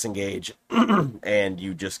that can disengage, and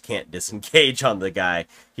you just can't disengage on the guy.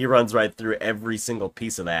 He runs right through every single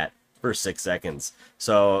piece of that for 6 seconds.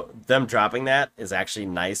 So them dropping that is actually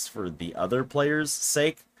nice for the other players'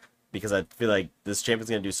 sake, because I feel like this champion's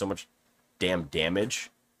going to do so much damn damage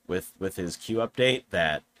with his Q update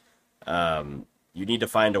that you need to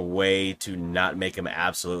find a way to not make him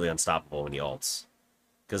absolutely unstoppable when he ults.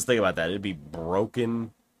 Because think about that, it'd be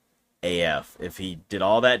broken AF if he did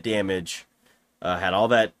all that damage, had all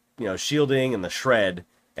that shielding and the shred,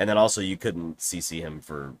 and then also you couldn't CC him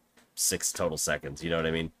for 6 total seconds. You know what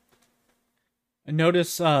I mean? And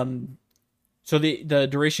notice, so the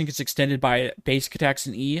duration gets extended by basic attacks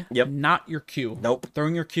and E. Yep. Not your Q. Nope.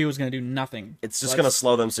 Throwing your Q is going to do nothing. It's just going to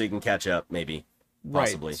slow them so you can catch up, maybe.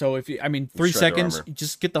 Possibly. Right. So if 3 Shred their seconds, armor.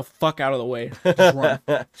 just get the fuck out of the way. Just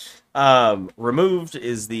run. Removed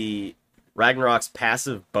is the Ragnarok's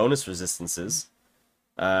passive bonus resistances.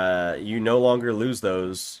 You no longer lose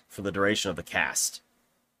those for the duration of the cast.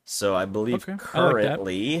 So I believe Okay, I like that.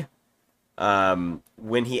 currently,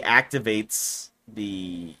 when he activates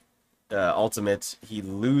the ultimate, he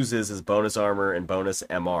loses his bonus armor and bonus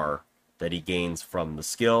MR that he gains from the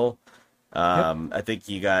skill. I think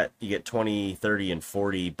you get 20, 30, and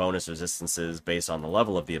 40 bonus resistances based on the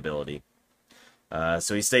level of the ability.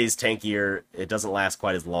 So he stays tankier. It doesn't last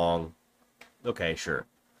quite as long. Okay, sure.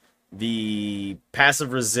 The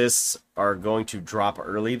passive resists are going to drop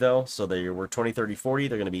early, though. So they were 20, 30, 40.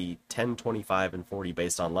 They're going to be 10, 25, and 40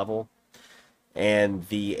 based on level. And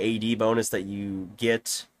the AD bonus that you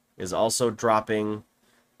get is also dropping.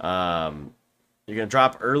 You're going to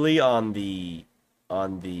drop early on the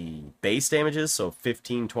base damages. So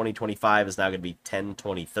 15, 20, 25 is now going to be 10,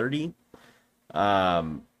 20, 30.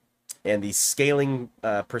 And the scaling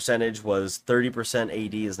percentage was 30%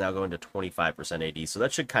 AD is now going to 25% AD. So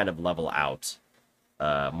that should kind of level out,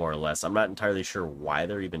 more or less. I'm not entirely sure why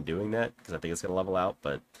they're even doing that, because I think it's going to level out.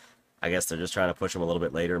 But I guess they're just trying to push them a little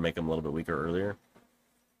bit later, make them a little bit weaker earlier.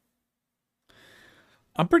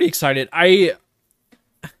 I'm pretty excited.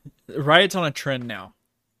 Riot's on a trend now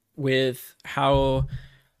with how...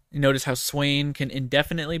 Notice how Swain can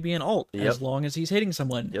indefinitely be an ult as long as he's hitting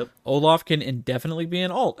someone. Yep. Olaf can indefinitely be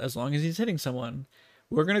an ult as long as he's hitting someone.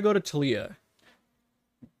 We're going to go to Taliyah.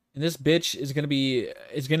 And this bitch is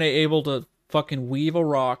gonna able to fucking weave a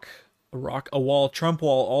wall, Trump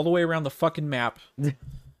wall, all the way around the fucking map. As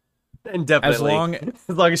Indefinitely. long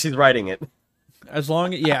As long as she's writing it.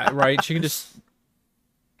 yeah, right. She can just.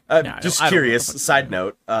 Nah, Just I don't know what curious, the fuck. side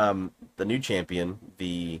note, the new champion,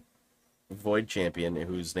 the Void champion,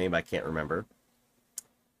 whose name I can't remember.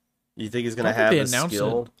 You think he's I gonna don't think have they a announced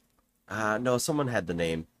skill? it. No, someone had the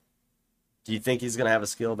name. Do you think he's gonna have a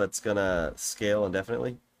skill that's gonna scale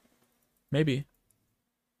indefinitely? Maybe,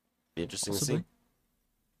 Be interesting to see. possibly.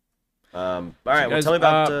 All So right, well, tell guys, me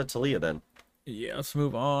about Taliyah then. yeah, let's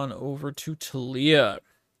move on over to Taliyah.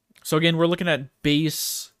 So again, we're looking at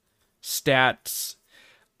base stats.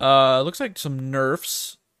 Looks like some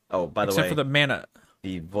nerfs, Oh, by the except for way, the mana.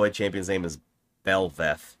 the Void champion's name is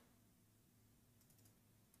Belveth.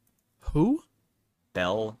 Who?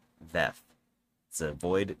 Belveth. It's a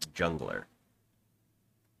Void jungler.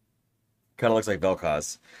 Kind of looks like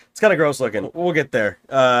Vel'Koz. It's kind of gross looking. We'll get there.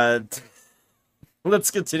 Let's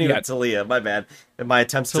continue Yeah, with Taliyah. My bad. And my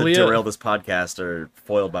attempts to Taliyah. derail this podcast are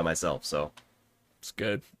foiled by myself. So It's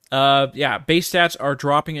good. Yeah, base stats are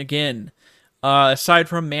dropping again. Aside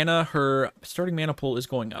from mana, her starting mana pool is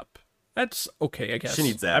going up. That's okay, I guess. she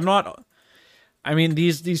needs that. I'm not. I mean,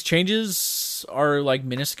 these changes are like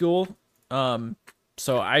minuscule.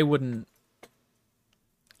 So I wouldn't.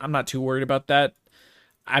 I'm not too worried about that.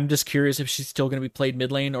 I'm just curious if she's still going to be played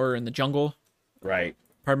mid lane or in the jungle Right.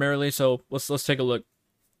 primarily. So let's take a look.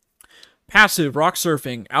 Passive rock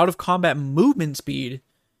surfing, out of combat movement speed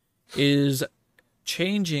is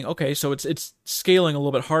changing. Okay, so it's scaling a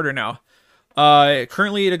little bit harder now.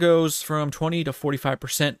 Currently it goes from 20 to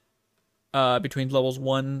 45% between levels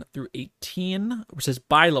 1 through 18, which says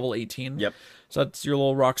by level 18. Yep. So that's your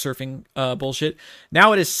little rock surfing bullshit.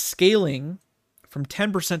 Now it is scaling from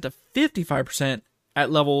 10% to 55% at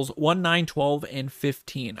levels 1, 9, 12, and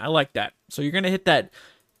 15. I like that. So you're going to hit that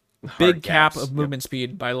big Hard cap gaps. of movement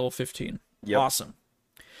speed by level 15. Yep. Awesome.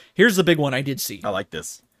 Here's the big one I did see. I like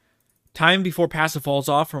this. Time before passive falls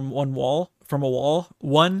off from a wall,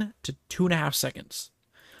 1 to 2.5 seconds.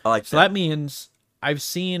 I like So that means I've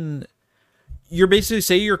seen you're basically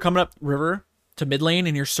say you're coming up river to mid lane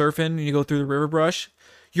and you're surfing and you go through the river brush.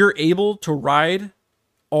 You're able to ride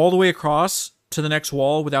all the way across to the next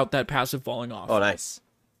wall without that passive falling off. Oh, nice.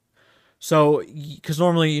 So, because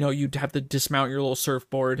normally, you'd have to dismount your little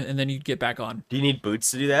surfboard and then you'd get back on. Do you need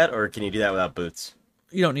boots to do that, or can you do that without boots?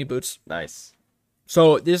 You don't need boots. Nice.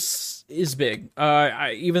 So this is big.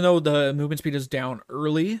 Even though the movement speed is down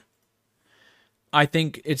early, I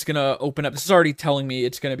think it's gonna open up. This is already telling me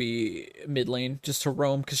it's gonna be mid lane just to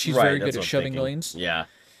roam because she's very good at shoving lanes. Yeah.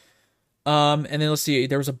 And then let's see.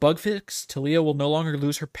 There was a bug fix. Taliyah will no longer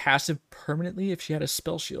lose her passive permanently if she had a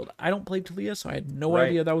spell shield. I don't play Taliyah, so I had no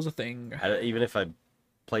idea that was a thing. Even if I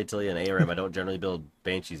play Taliyah in ARAM, I don't generally build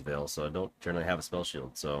Banshee's Veil, so I don't generally have a spell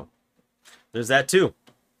shield. So there's that too.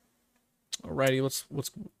 Alrighty, let's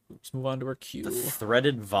move on to our queue. The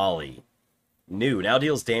Threaded Volley. New. Now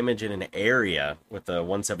deals damage in an area with a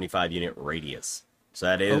 175 unit radius. So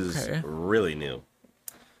that is really new.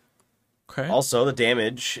 Okay. Also, the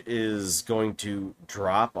damage is going to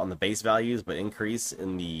drop on the base values, but increase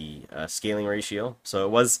in the scaling ratio. So it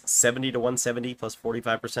was 70 to 170 plus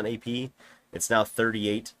 45% AP. It's now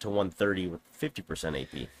 38 to 130 with 50%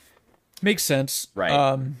 AP. Makes sense.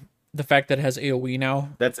 Right. The fact that it has AoE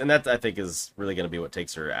now. That I think is really going to be what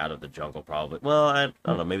takes her out of the jungle, probably. Well, I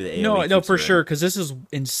don't know. Maybe the AoE. No, for sure, because this is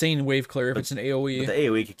insane wave clear if it's an AoE. But the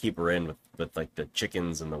AoE could keep her in with like the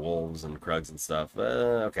chickens and the wolves and Krugs and stuff.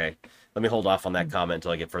 Okay, let me hold off on that comment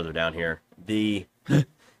until I get further down here. The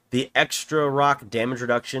extra rock damage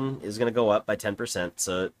reduction is going to go up by 10%.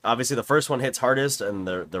 So obviously the first one hits hardest, and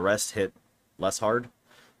the rest hit less hard.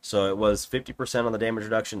 So it was 50% on the damage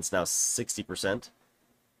reduction. It's now 60%.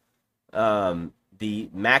 The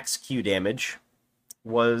max Q damage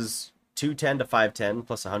was 210 to 510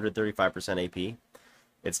 plus 135% AP.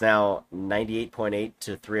 It's now 98.8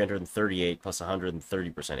 to 338 plus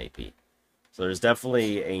 130% AP. So there's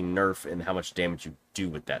definitely a nerf in how much damage you do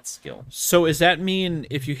with that skill. So does that mean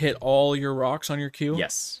if you hit all your rocks on your Q?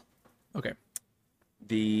 Yes. Okay.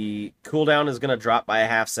 The cooldown is going to drop by a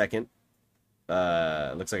half second.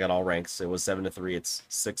 Looks like at all ranks. It was 7 to 3. It's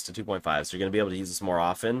 6 to 2.5. So you're going to be able to use this more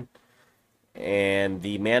often. And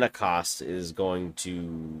the mana cost is going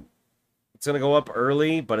to... It's going to go up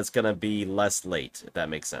early, but it's going to be less late, if that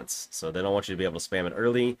makes sense. So they don't want you to be able to spam it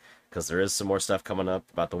early, because there is some more stuff coming up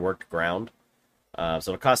about the worked ground. So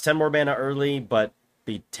it'll cost 10 more mana early, but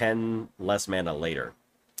be 10 less mana later.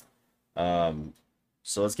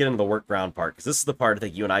 So let's get into the work ground part, because this is the part I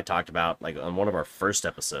think you and I talked about like on one of our first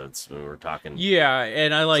episodes when we were talking. Yeah,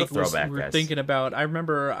 and I It's a like throwback, we were guys. thinking about. I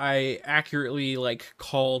remember I accurately like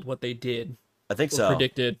called what they did I think or so.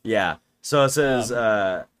 predicted. Yeah. So it says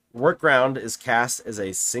Um, work ground is cast as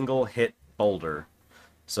a single hit boulder.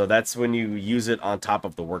 So that's when you use it on top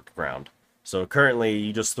of the work ground. So currently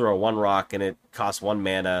you just throw one rock and it costs 1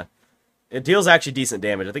 mana. It deals actually decent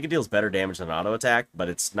damage. I think it deals better damage than auto attack, but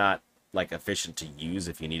it's not like efficient to use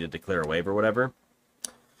if you needed to clear a wave or whatever.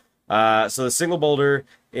 So the single boulder,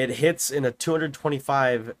 it hits in a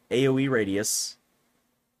 225 AoE radius,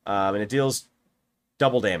 and it deals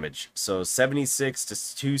double damage. So 76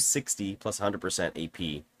 to 260 plus 100%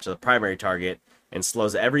 AP to the primary target, and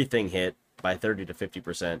slows everything hit by 30 to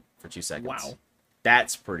 50% for 2 seconds. wow,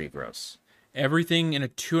 That's pretty gross. everything in a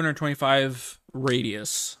 225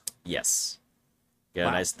 radius. Yes. Get a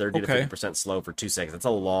Wow. nice 30 to Okay. 50% slow for 2 seconds. That's a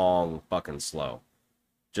long fucking slow.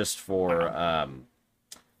 Just for Wow.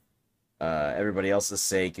 everybody else's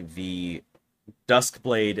sake, the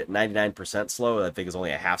Duskblade 99% slow, I think, is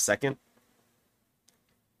only a half second.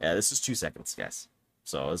 Yeah, this is 2 seconds, guys.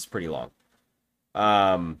 So it's pretty long.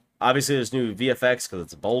 Obviously, there's new VFX because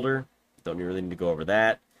it's a boulder. Don't really need to go over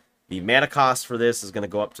that. The mana cost for this is going to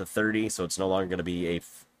go up to 30, so it's no longer going to be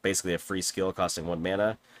basically a free skill costing 1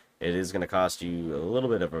 mana. It is going to cost you a little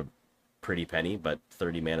bit of a pretty penny, but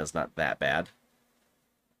 30 mana is not that bad.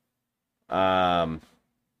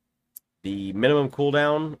 The minimum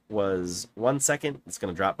cooldown was 1 second. It's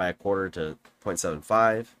going to drop by a quarter to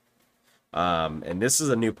 0.75. And this is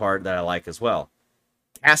a new part that I like as well.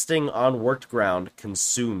 Casting on worked ground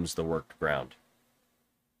consumes the worked ground.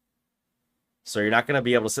 So you're not going to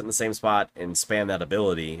be able to sit in the same spot and spam that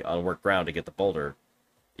ability on worked ground to get the boulder.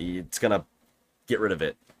 It's going to get rid of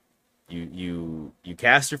it. You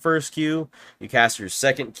cast your first Q, you cast your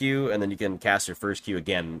second Q, and then you can cast your first Q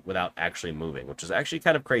again without actually moving, which is actually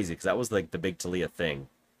kind of crazy because that was like the big Taliyah thing.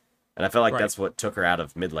 And I felt like Right. that's what took her out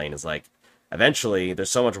of mid lane, is like eventually there's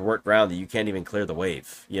so much work ground that you can't even clear the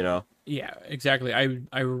wave, you know? Yeah, exactly. I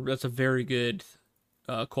that's a very good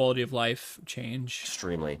quality of life change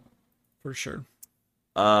Extremely. for sure.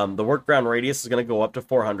 The work ground radius is going to go up to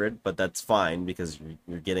 400, but that's fine because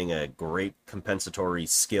you're getting a great compensatory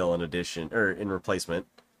skill in addition, or in replacement.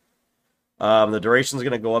 The duration is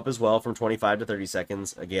going to go up as well from 25 to 30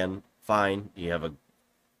 seconds. Again, fine. You have a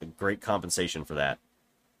great compensation for that.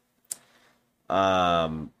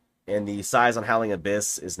 And the size on Howling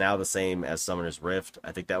Abyss is now the same as Summoner's Rift.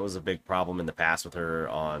 I think that was a big problem in the past with her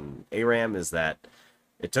on ARAM, is that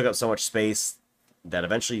it took up so much space that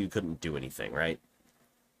eventually you couldn't do anything, right?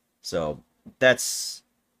 So that's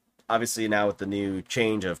obviously now with the new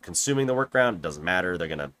change of consuming the work ground, it doesn't matter. They're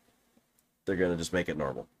gonna just make it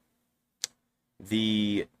normal.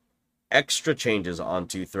 The extra changes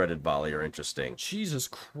onto Threaded Volley are interesting. Jesus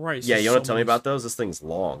Christ. Yeah, there's you want to so tell me many- about those? This thing's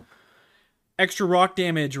long. Extra rock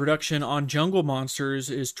damage reduction on jungle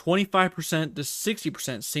monsters is 25% to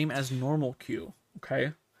 60%, same as normal Q.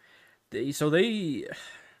 Okay. They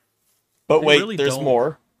But They wait, really there's don't.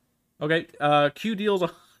 more. okay. Q deals.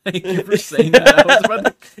 Thank you for saying that. I was about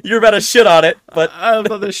to You're about to shit on it, but I was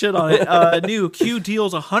about to shit on it. New Q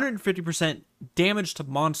deals 150% damage to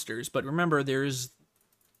monsters, but remember, there's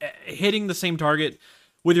hitting the same target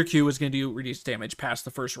with your Q is going to do reduced damage past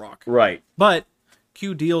the first rock. right. But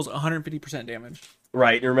Q deals 150% damage.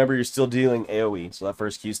 Right, and remember you're still dealing AoE, so that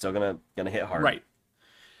first Q's still gonna hit hard. Right.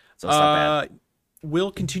 So it's not bad. Will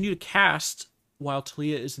continue to cast while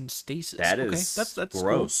Taliyah is in stasis. That okay. is That's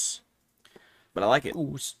gross. But I like it.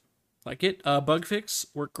 Cool. Ooh, like it. Bug fix.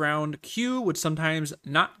 Work ground Q would sometimes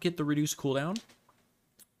not get the reduced cooldown.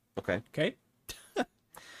 Okay. Okay.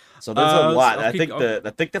 So there's a lot. I'll I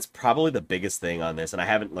keep- think that's probably the biggest thing on this, and I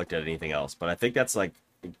haven't looked at anything else, but I think that's like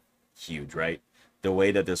huge, right? The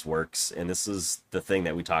way that this works, and this is the thing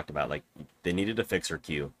that we talked about. Like, they needed to fix her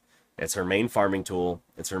Q. It's her main farming tool.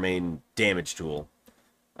 It's her main damage tool.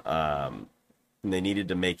 And they needed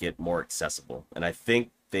to make it more accessible, and I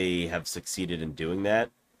think they have succeeded in doing that.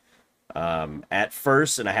 At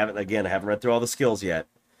first, and I haven't read through all the skills yet.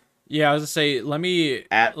 Yeah, I was gonna say let me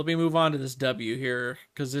At move on to this W here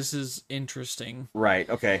because this is interesting. Right.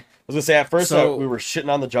 Okay. I was gonna say at first So- we were shitting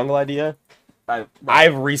on the jungle idea.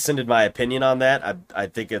 I've rescinded my opinion on that. I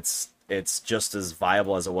think it's just as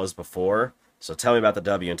viable as it was before. So tell me about the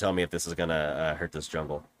W and tell me if this is gonna hurt this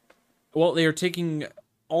jungle. Well, they are taking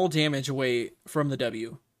all damage away from the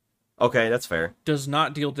W. Okay, that's fair. Does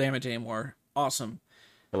not deal damage anymore. Awesome.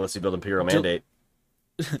 Unless you build Imperial Mandate.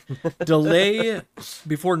 Delay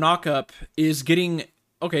before knockup is getting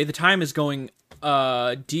okay. The time is going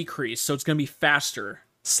decrease, so it's gonna be faster.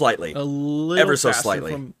 Slightly. A little Ever so faster,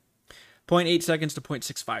 slightly. from 0.8 seconds to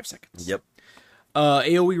 0.65 seconds. Yep.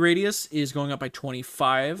 AoE radius is going up by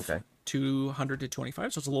 25 Okay. to 100 to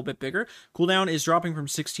 25, so it's a little bit bigger. Cooldown is dropping from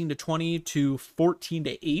 16 to 20 to 14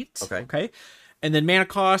 to 8. Okay. And then mana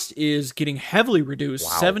cost is getting heavily reduced,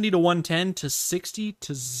 Wow. 70 to 110 to 60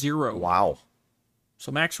 to 0. Wow.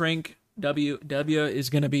 So max rank W is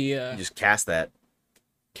going to be You just cast that.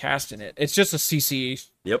 casting it. It's just a CC,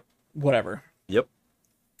 Yep. whatever. Yep.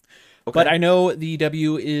 Okay. But I know the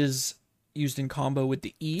W is used in combo with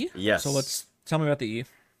the E. Yes. So tell me about the E.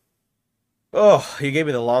 Oh, you gave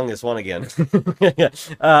me the longest one again.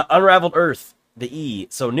 Unraveled Earth, the E.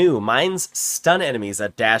 So new, mines stun enemies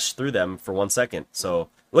that dash through them for 1 second. So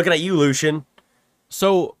looking at you, Lucian.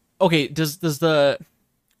 So okay, does the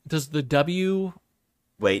W,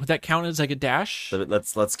 Wait, would that count as like a dash? so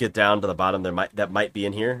let's get down to the bottom. That might be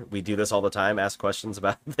in here. We do this all the time. Ask questions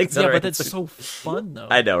about things that Yeah, are but that's answered. so fun though.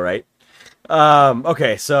 I know, right?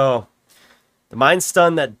 Okay, so the mine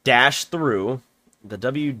stun that dash through. The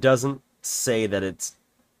W doesn't say that it's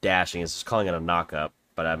dashing. It's just calling it a knock-up.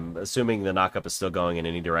 But I'm assuming the knock-up is still going in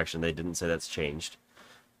any direction. They didn't say that's changed.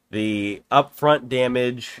 The upfront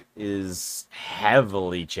damage is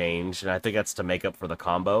heavily changed, and I think that's to make up for the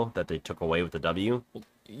combo that they took away with the W.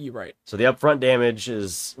 You're right. So the upfront damage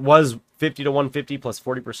was 50 to 150 plus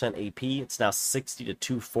 40% AP. It's now 60 to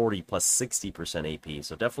 240 plus 60% AP.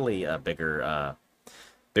 So definitely a bigger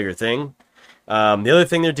thing. The other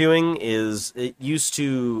thing they're doing is, it used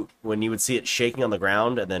to, when you would see it shaking on the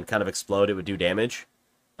ground and then kind of explode, it would do damage.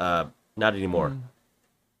 Not anymore.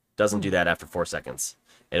 Doesn't do that after 4 seconds.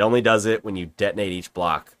 It only does it when you detonate each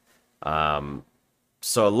block.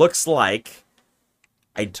 So it looks like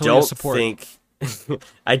I don't think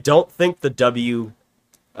I don't think the W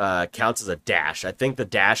counts as a dash. I think the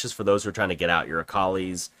dash is for those who are trying to get out. Your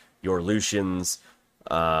Akalis, your Lucians,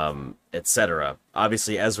 etc.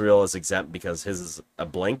 Obviously, Ezreal is exempt because his is a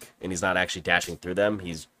blink, and he's not actually dashing through them.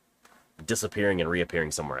 He's disappearing and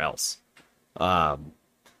reappearing somewhere else.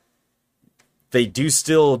 They do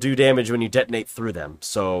still do damage when you detonate through them.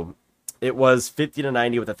 So it was 50 to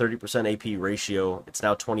 90 with a 30% AP ratio. It's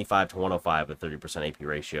now 25 to 105 with a 30% AP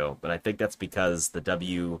ratio. But I think that's because the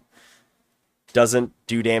W doesn't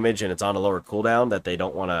do damage and it's on a lower cooldown, that they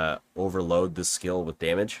don't want to overload the skill with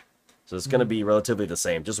damage. So it's going to be relatively the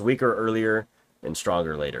same, just weaker earlier and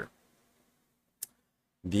stronger later.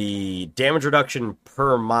 The damage reduction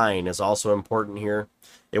per mine is also important here.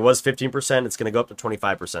 It was 15%. It's going to go up to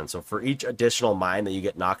 25%. So for each additional mine that you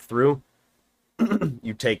get knocked through,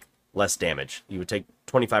 you take less damage. You would take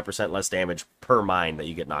 25% less damage per mine that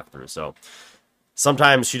you get knocked through. So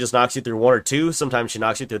sometimes she just knocks you through one or two. Sometimes she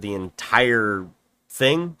knocks you through the entire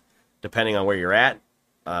thing, depending on where you're at.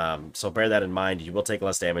 So bear that in mind. You will take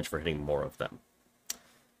less damage for hitting more of them.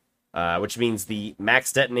 Which means the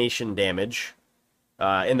max detonation damage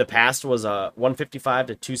in the past was 155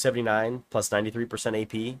 to 279 plus 93%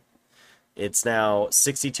 AP. It's now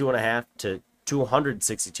 62.5 to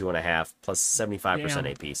 262.5 plus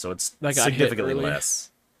 75% AP. So it's significantly less.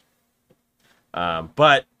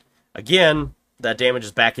 But again, that damage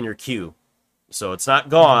is back in your queue. So it's not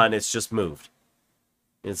gone, it's just moved.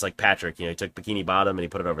 It's like Patrick, he took Bikini Bottom and he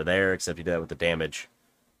put it over there, except he did that with the damage.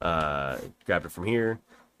 Grabbed it from here,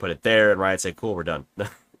 put it there, and Riot said, cool, we're done.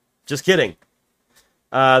 Just kidding.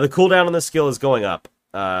 The cooldown on this skill is going up.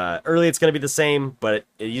 Early it's going to be the same, but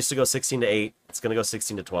it used to go 16 to 8. It's going to go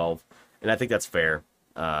 16 to 12. And I think that's fair.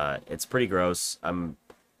 It's pretty gross. I'm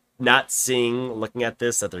not seeing, looking at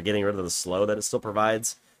this, that they're getting rid of the slow that it still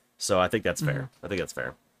provides. So I think that's fair. I think that's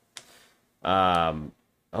fair.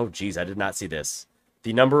 Oh, geez, I did not see this.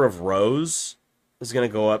 The number of rows is going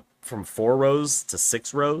to go up from 4 rows to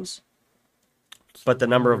 6 rows. But the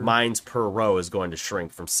number of mines per row is going to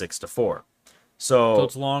shrink from 6 to 4. So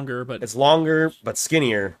it's longer, but it's longer but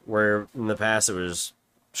skinnier, where in the past it was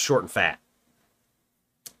short and fat.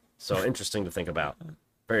 So interesting to think about.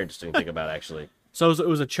 Very interesting to think about, actually. So it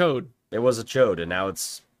was a chode. It was a chode, and now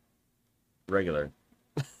it's regular.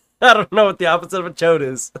 I don't know what the opposite of a chode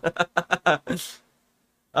is.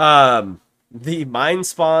 The mine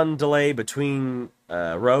spawn delay between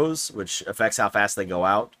rows, which affects how fast they go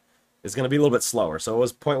out, is going to be a little bit slower. So it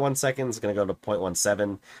was 0.1 seconds, going to go to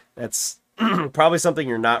 0.17. That's probably something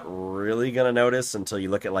you're not really going to notice until you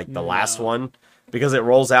look at like the last one, because it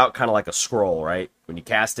rolls out kind of like a scroll, right? When you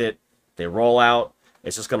cast it, they roll out.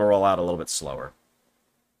 It's just going to roll out a little bit slower.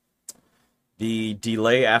 The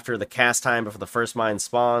delay after the cast time before the first mine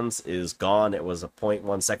spawns is gone. It was a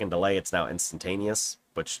 0.1 second delay. It's now instantaneous,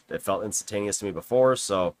 which it felt instantaneous to me before.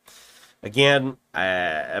 So again,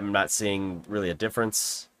 I'm not seeing really a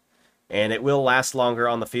difference. and it will last longer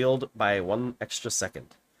on the field by 1 extra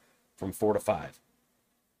second, from 4 to 5.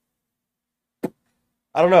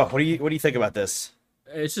 I don't know. What do you think about this?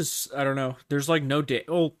 It's just I don't know. There's like no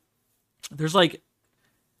there's like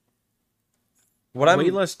What way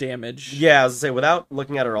I'm less damage. Yeah, I was gonna say, without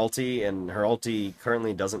looking at her ulti, and her ulti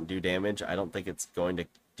currently doesn't do damage. I don't think it's going to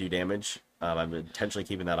do damage. I'm intentionally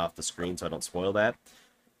keeping that off the screen so I don't spoil that.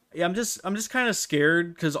 Yeah, I'm just kind of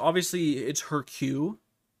scared because obviously it's her Q,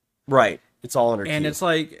 Right. It's all in her and Q. it's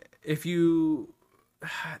like if you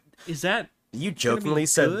is that You gonna be jokingly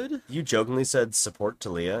said good? you jokingly said support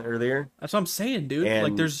Taliyah earlier. That's what I'm saying, dude.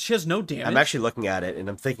 Like And she has no damage. I'm actually looking at it and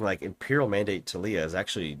I'm thinking like Imperial Mandate Taliyah is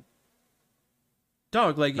actually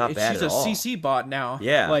Dog, like not if bad she's at a all. CC bot now.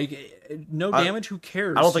 Yeah. Like no I- damage. Who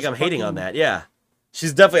cares? I don't think Just I'm hating on fucking- that. Yeah.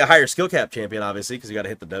 She's definitely a higher skill cap champion, obviously, because you got to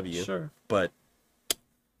hit the W. Sure. But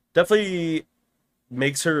definitely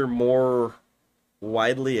makes her more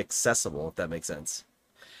widely accessible, if that makes sense.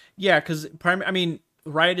 Yeah, because I mean,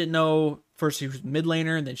 Riot didn't know. First she was mid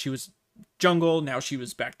laner, and then she was jungle. Now she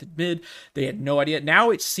was back to mid. They had no idea.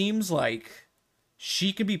 Now it seems like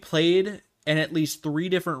she can be played in at least 3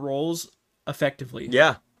 different roles effectively.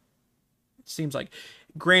 Yeah. It seems like.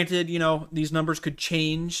 Granted, you know, these numbers could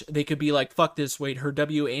change. They could be like, fuck this, wait, her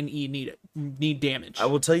W and E need damage. I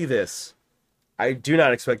will tell you this. I do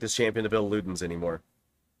not expect this champion to build Ludens anymore.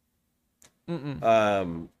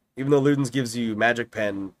 Even though Ludens gives you Magic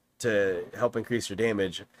Pen to help increase your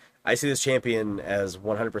damage, I see this champion as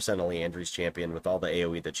 100% a Leandry's champion with all the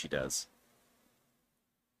AoE that she does.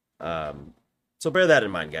 So bear that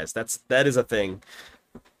in mind, guys. That is a thing.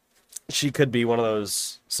 She could be one of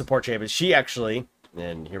those support champions. She actually,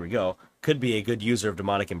 and here we go, could be a good user of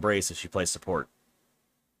Demonic Embrace if she plays support.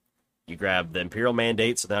 You grab the Imperial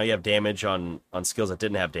Mandate, so now you have damage on skills that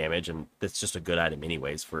didn't have damage, and it's just a good item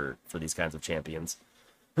anyways for these kinds of champions.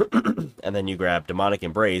 And then you grab Demonic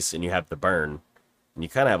Embrace, and you have the burn. And you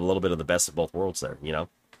kind of have a little bit of the best of both worlds there, you know?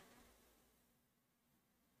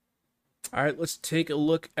 All right, let's take a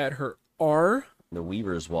look at her R. The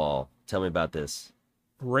Weaver's Wall. Tell me about this.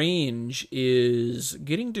 Range is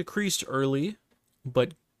getting decreased early,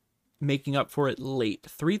 but making up for it late.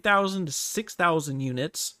 3,000 to 6,000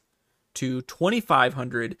 units to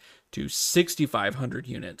 2,500 to 6,500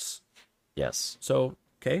 units. Yes. So,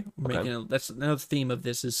 okay, that's another theme of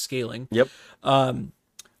this is scaling. Yep.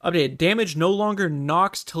 Update. Damage no longer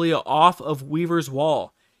knocks Taliyah off of Weaver's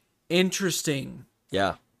Wall. Interesting.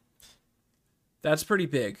 Yeah. That's pretty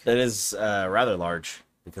big. That is rather large,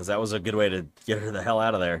 because that was a good way to get her the hell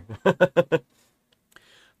out of there.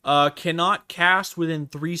 Cannot cast within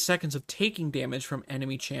 3 seconds of taking damage from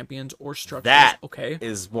enemy champions or structures. That okay.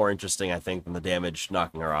 is more interesting, I think, than the damage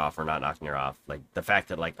knocking her off or not knocking her off. Like, the fact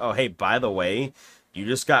that, like, oh, hey, by the way, you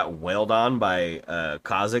just got wailed on by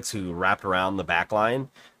Kha'Zix who wrapped around the back line.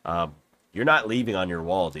 You're not leaving on your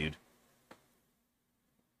wall, dude.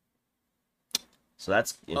 So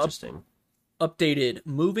that's interesting. Updated.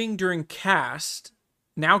 Moving during cast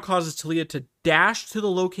now causes Taliyah to dash to the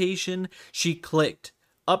location she clicked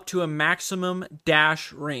up to a maximum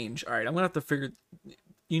dash range. All right, I'm going to have to figure...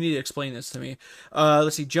 You need to explain this to me.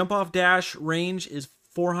 Let's see. Jump off dash range is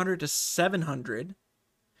 400 to 700.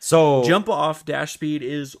 So Jump off dash speed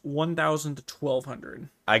is 1,000 to 1,200.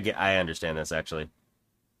 I understand this, actually.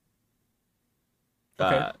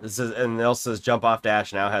 Okay. This is, and it also says jump off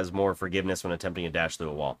dash now has more forgiveness when attempting to dash through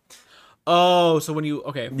a wall. Oh, so when you...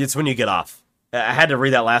 Okay. It's when you get off. I had to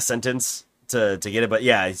read that last sentence to get it, but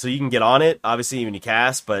yeah, so you can get on it, obviously, when you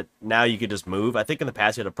cast, but now you could just move. I think in the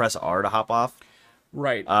past you had to press R to hop off.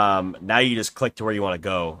 Right. Now you just click to where you want to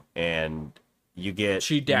go, and you get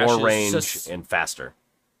She dashes. more range and faster.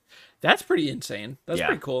 That's pretty insane. That's Yeah.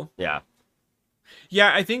 pretty cool. Yeah.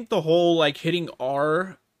 Yeah, I think the whole, like, hitting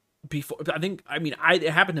R before... it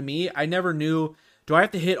happened to me. I never knew... Do I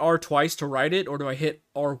have to hit R twice to write it, or do I hit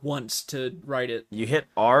R once to write it? You hit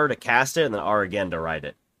R to cast it, and then R again to write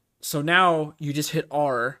it. So now you just hit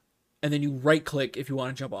R, and then you right-click if you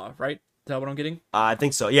want to jump off, right? Is that what I'm getting? I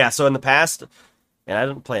think so. Yeah, so in the past, and I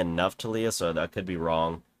didn't play enough Taliyah, so that could be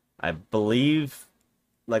wrong. I believe,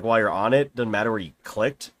 like, while you're on it, doesn't matter where you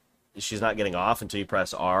clicked, she's not getting off until you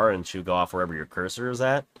press R, and she'll go off wherever your cursor is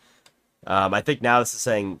at. I think now this is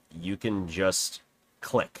saying you can just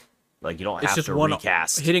click. Like, you don't have to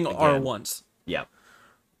recast. Hitting again. R once. Yeah.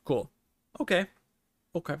 Cool. Okay.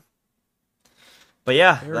 But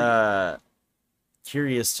yeah,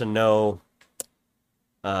 curious to know.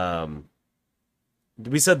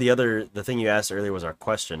 We said the thing you asked earlier was our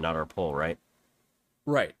question, not our poll, right?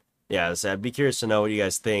 Right. Yeah, so I'd be curious to know what you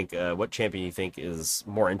guys think. What champion you think is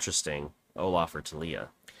more interesting, Olaf or Taliyah?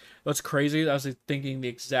 What's crazy? I was thinking the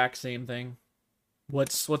exact same thing.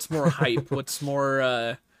 What's more hype? What's more?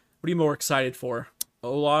 What are you more excited for,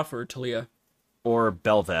 Olaf or Taliyah? Or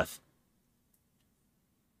Belveth.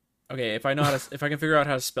 Okay, if I can figure out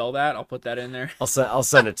how to spell that, I'll put that in there. I'll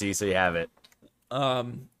send it to you so you have it.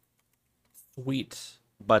 Um, Sweet.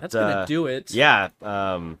 But That's gonna do it. yeah,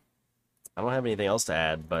 I don't have anything else to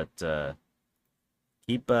add, but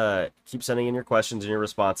keep sending in your questions and your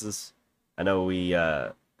responses. I know we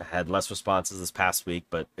had less responses this past week,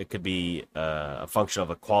 but it could be a function of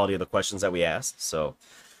the quality of the questions that we asked. So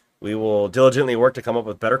we will diligently work to come up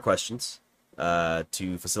with better questions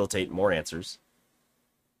to facilitate more answers.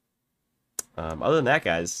 Other than that,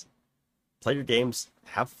 guys, play your games,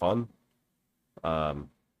 have fun.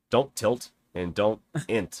 Don't tilt and don't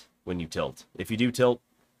int when you tilt. If you do tilt,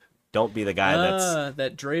 don't be the guy that's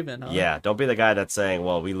that Draven, huh? yeah. Don't be the guy that's saying,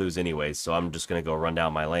 "Well, we lose anyways, so I'm just gonna go run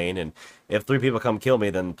down my lane, and if 3 people come kill me,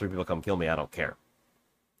 then 3 people come kill me. I don't care."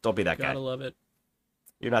 Don't be that guy. Gotta love it.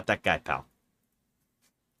 You're not that guy, pal.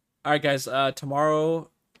 All right, guys. Tomorrow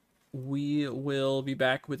we will be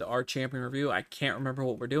back with our champion review. I can't remember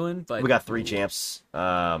what we're doing, but We got 3 champs.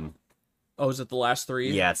 oh, is it the last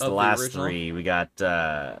three? Yeah, it's the of last original? 3. We got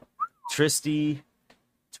Tristy,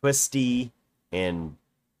 Twisty, and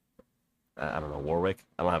I don't know, Warwick.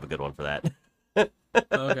 I don't have a good one for that.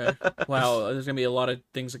 Okay. Wow, there's gonna be a lot of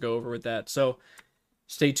things to go over with that. So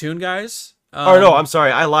stay tuned, guys. Oh no, I'm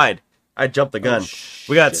sorry, I lied. I jumped the gun.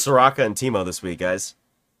 We got shit. Soraka and Teemo this week, guys.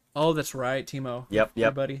 Oh, that's right, Timo. Yep. Hey,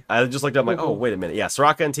 buddy. I just looked up, like, Cool, oh, cool. wait a minute. Yeah,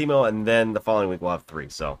 Soraka and Teemo, and then the following week we'll have 3.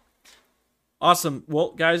 So Awesome.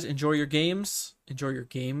 Well, guys, enjoy your games. Enjoy your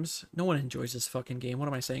games. No one enjoys this fucking game. What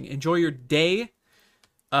am I saying? Enjoy your day.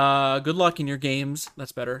 Good luck in your games.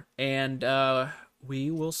 That's better. And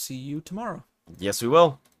we will see you tomorrow. yes, we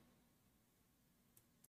will.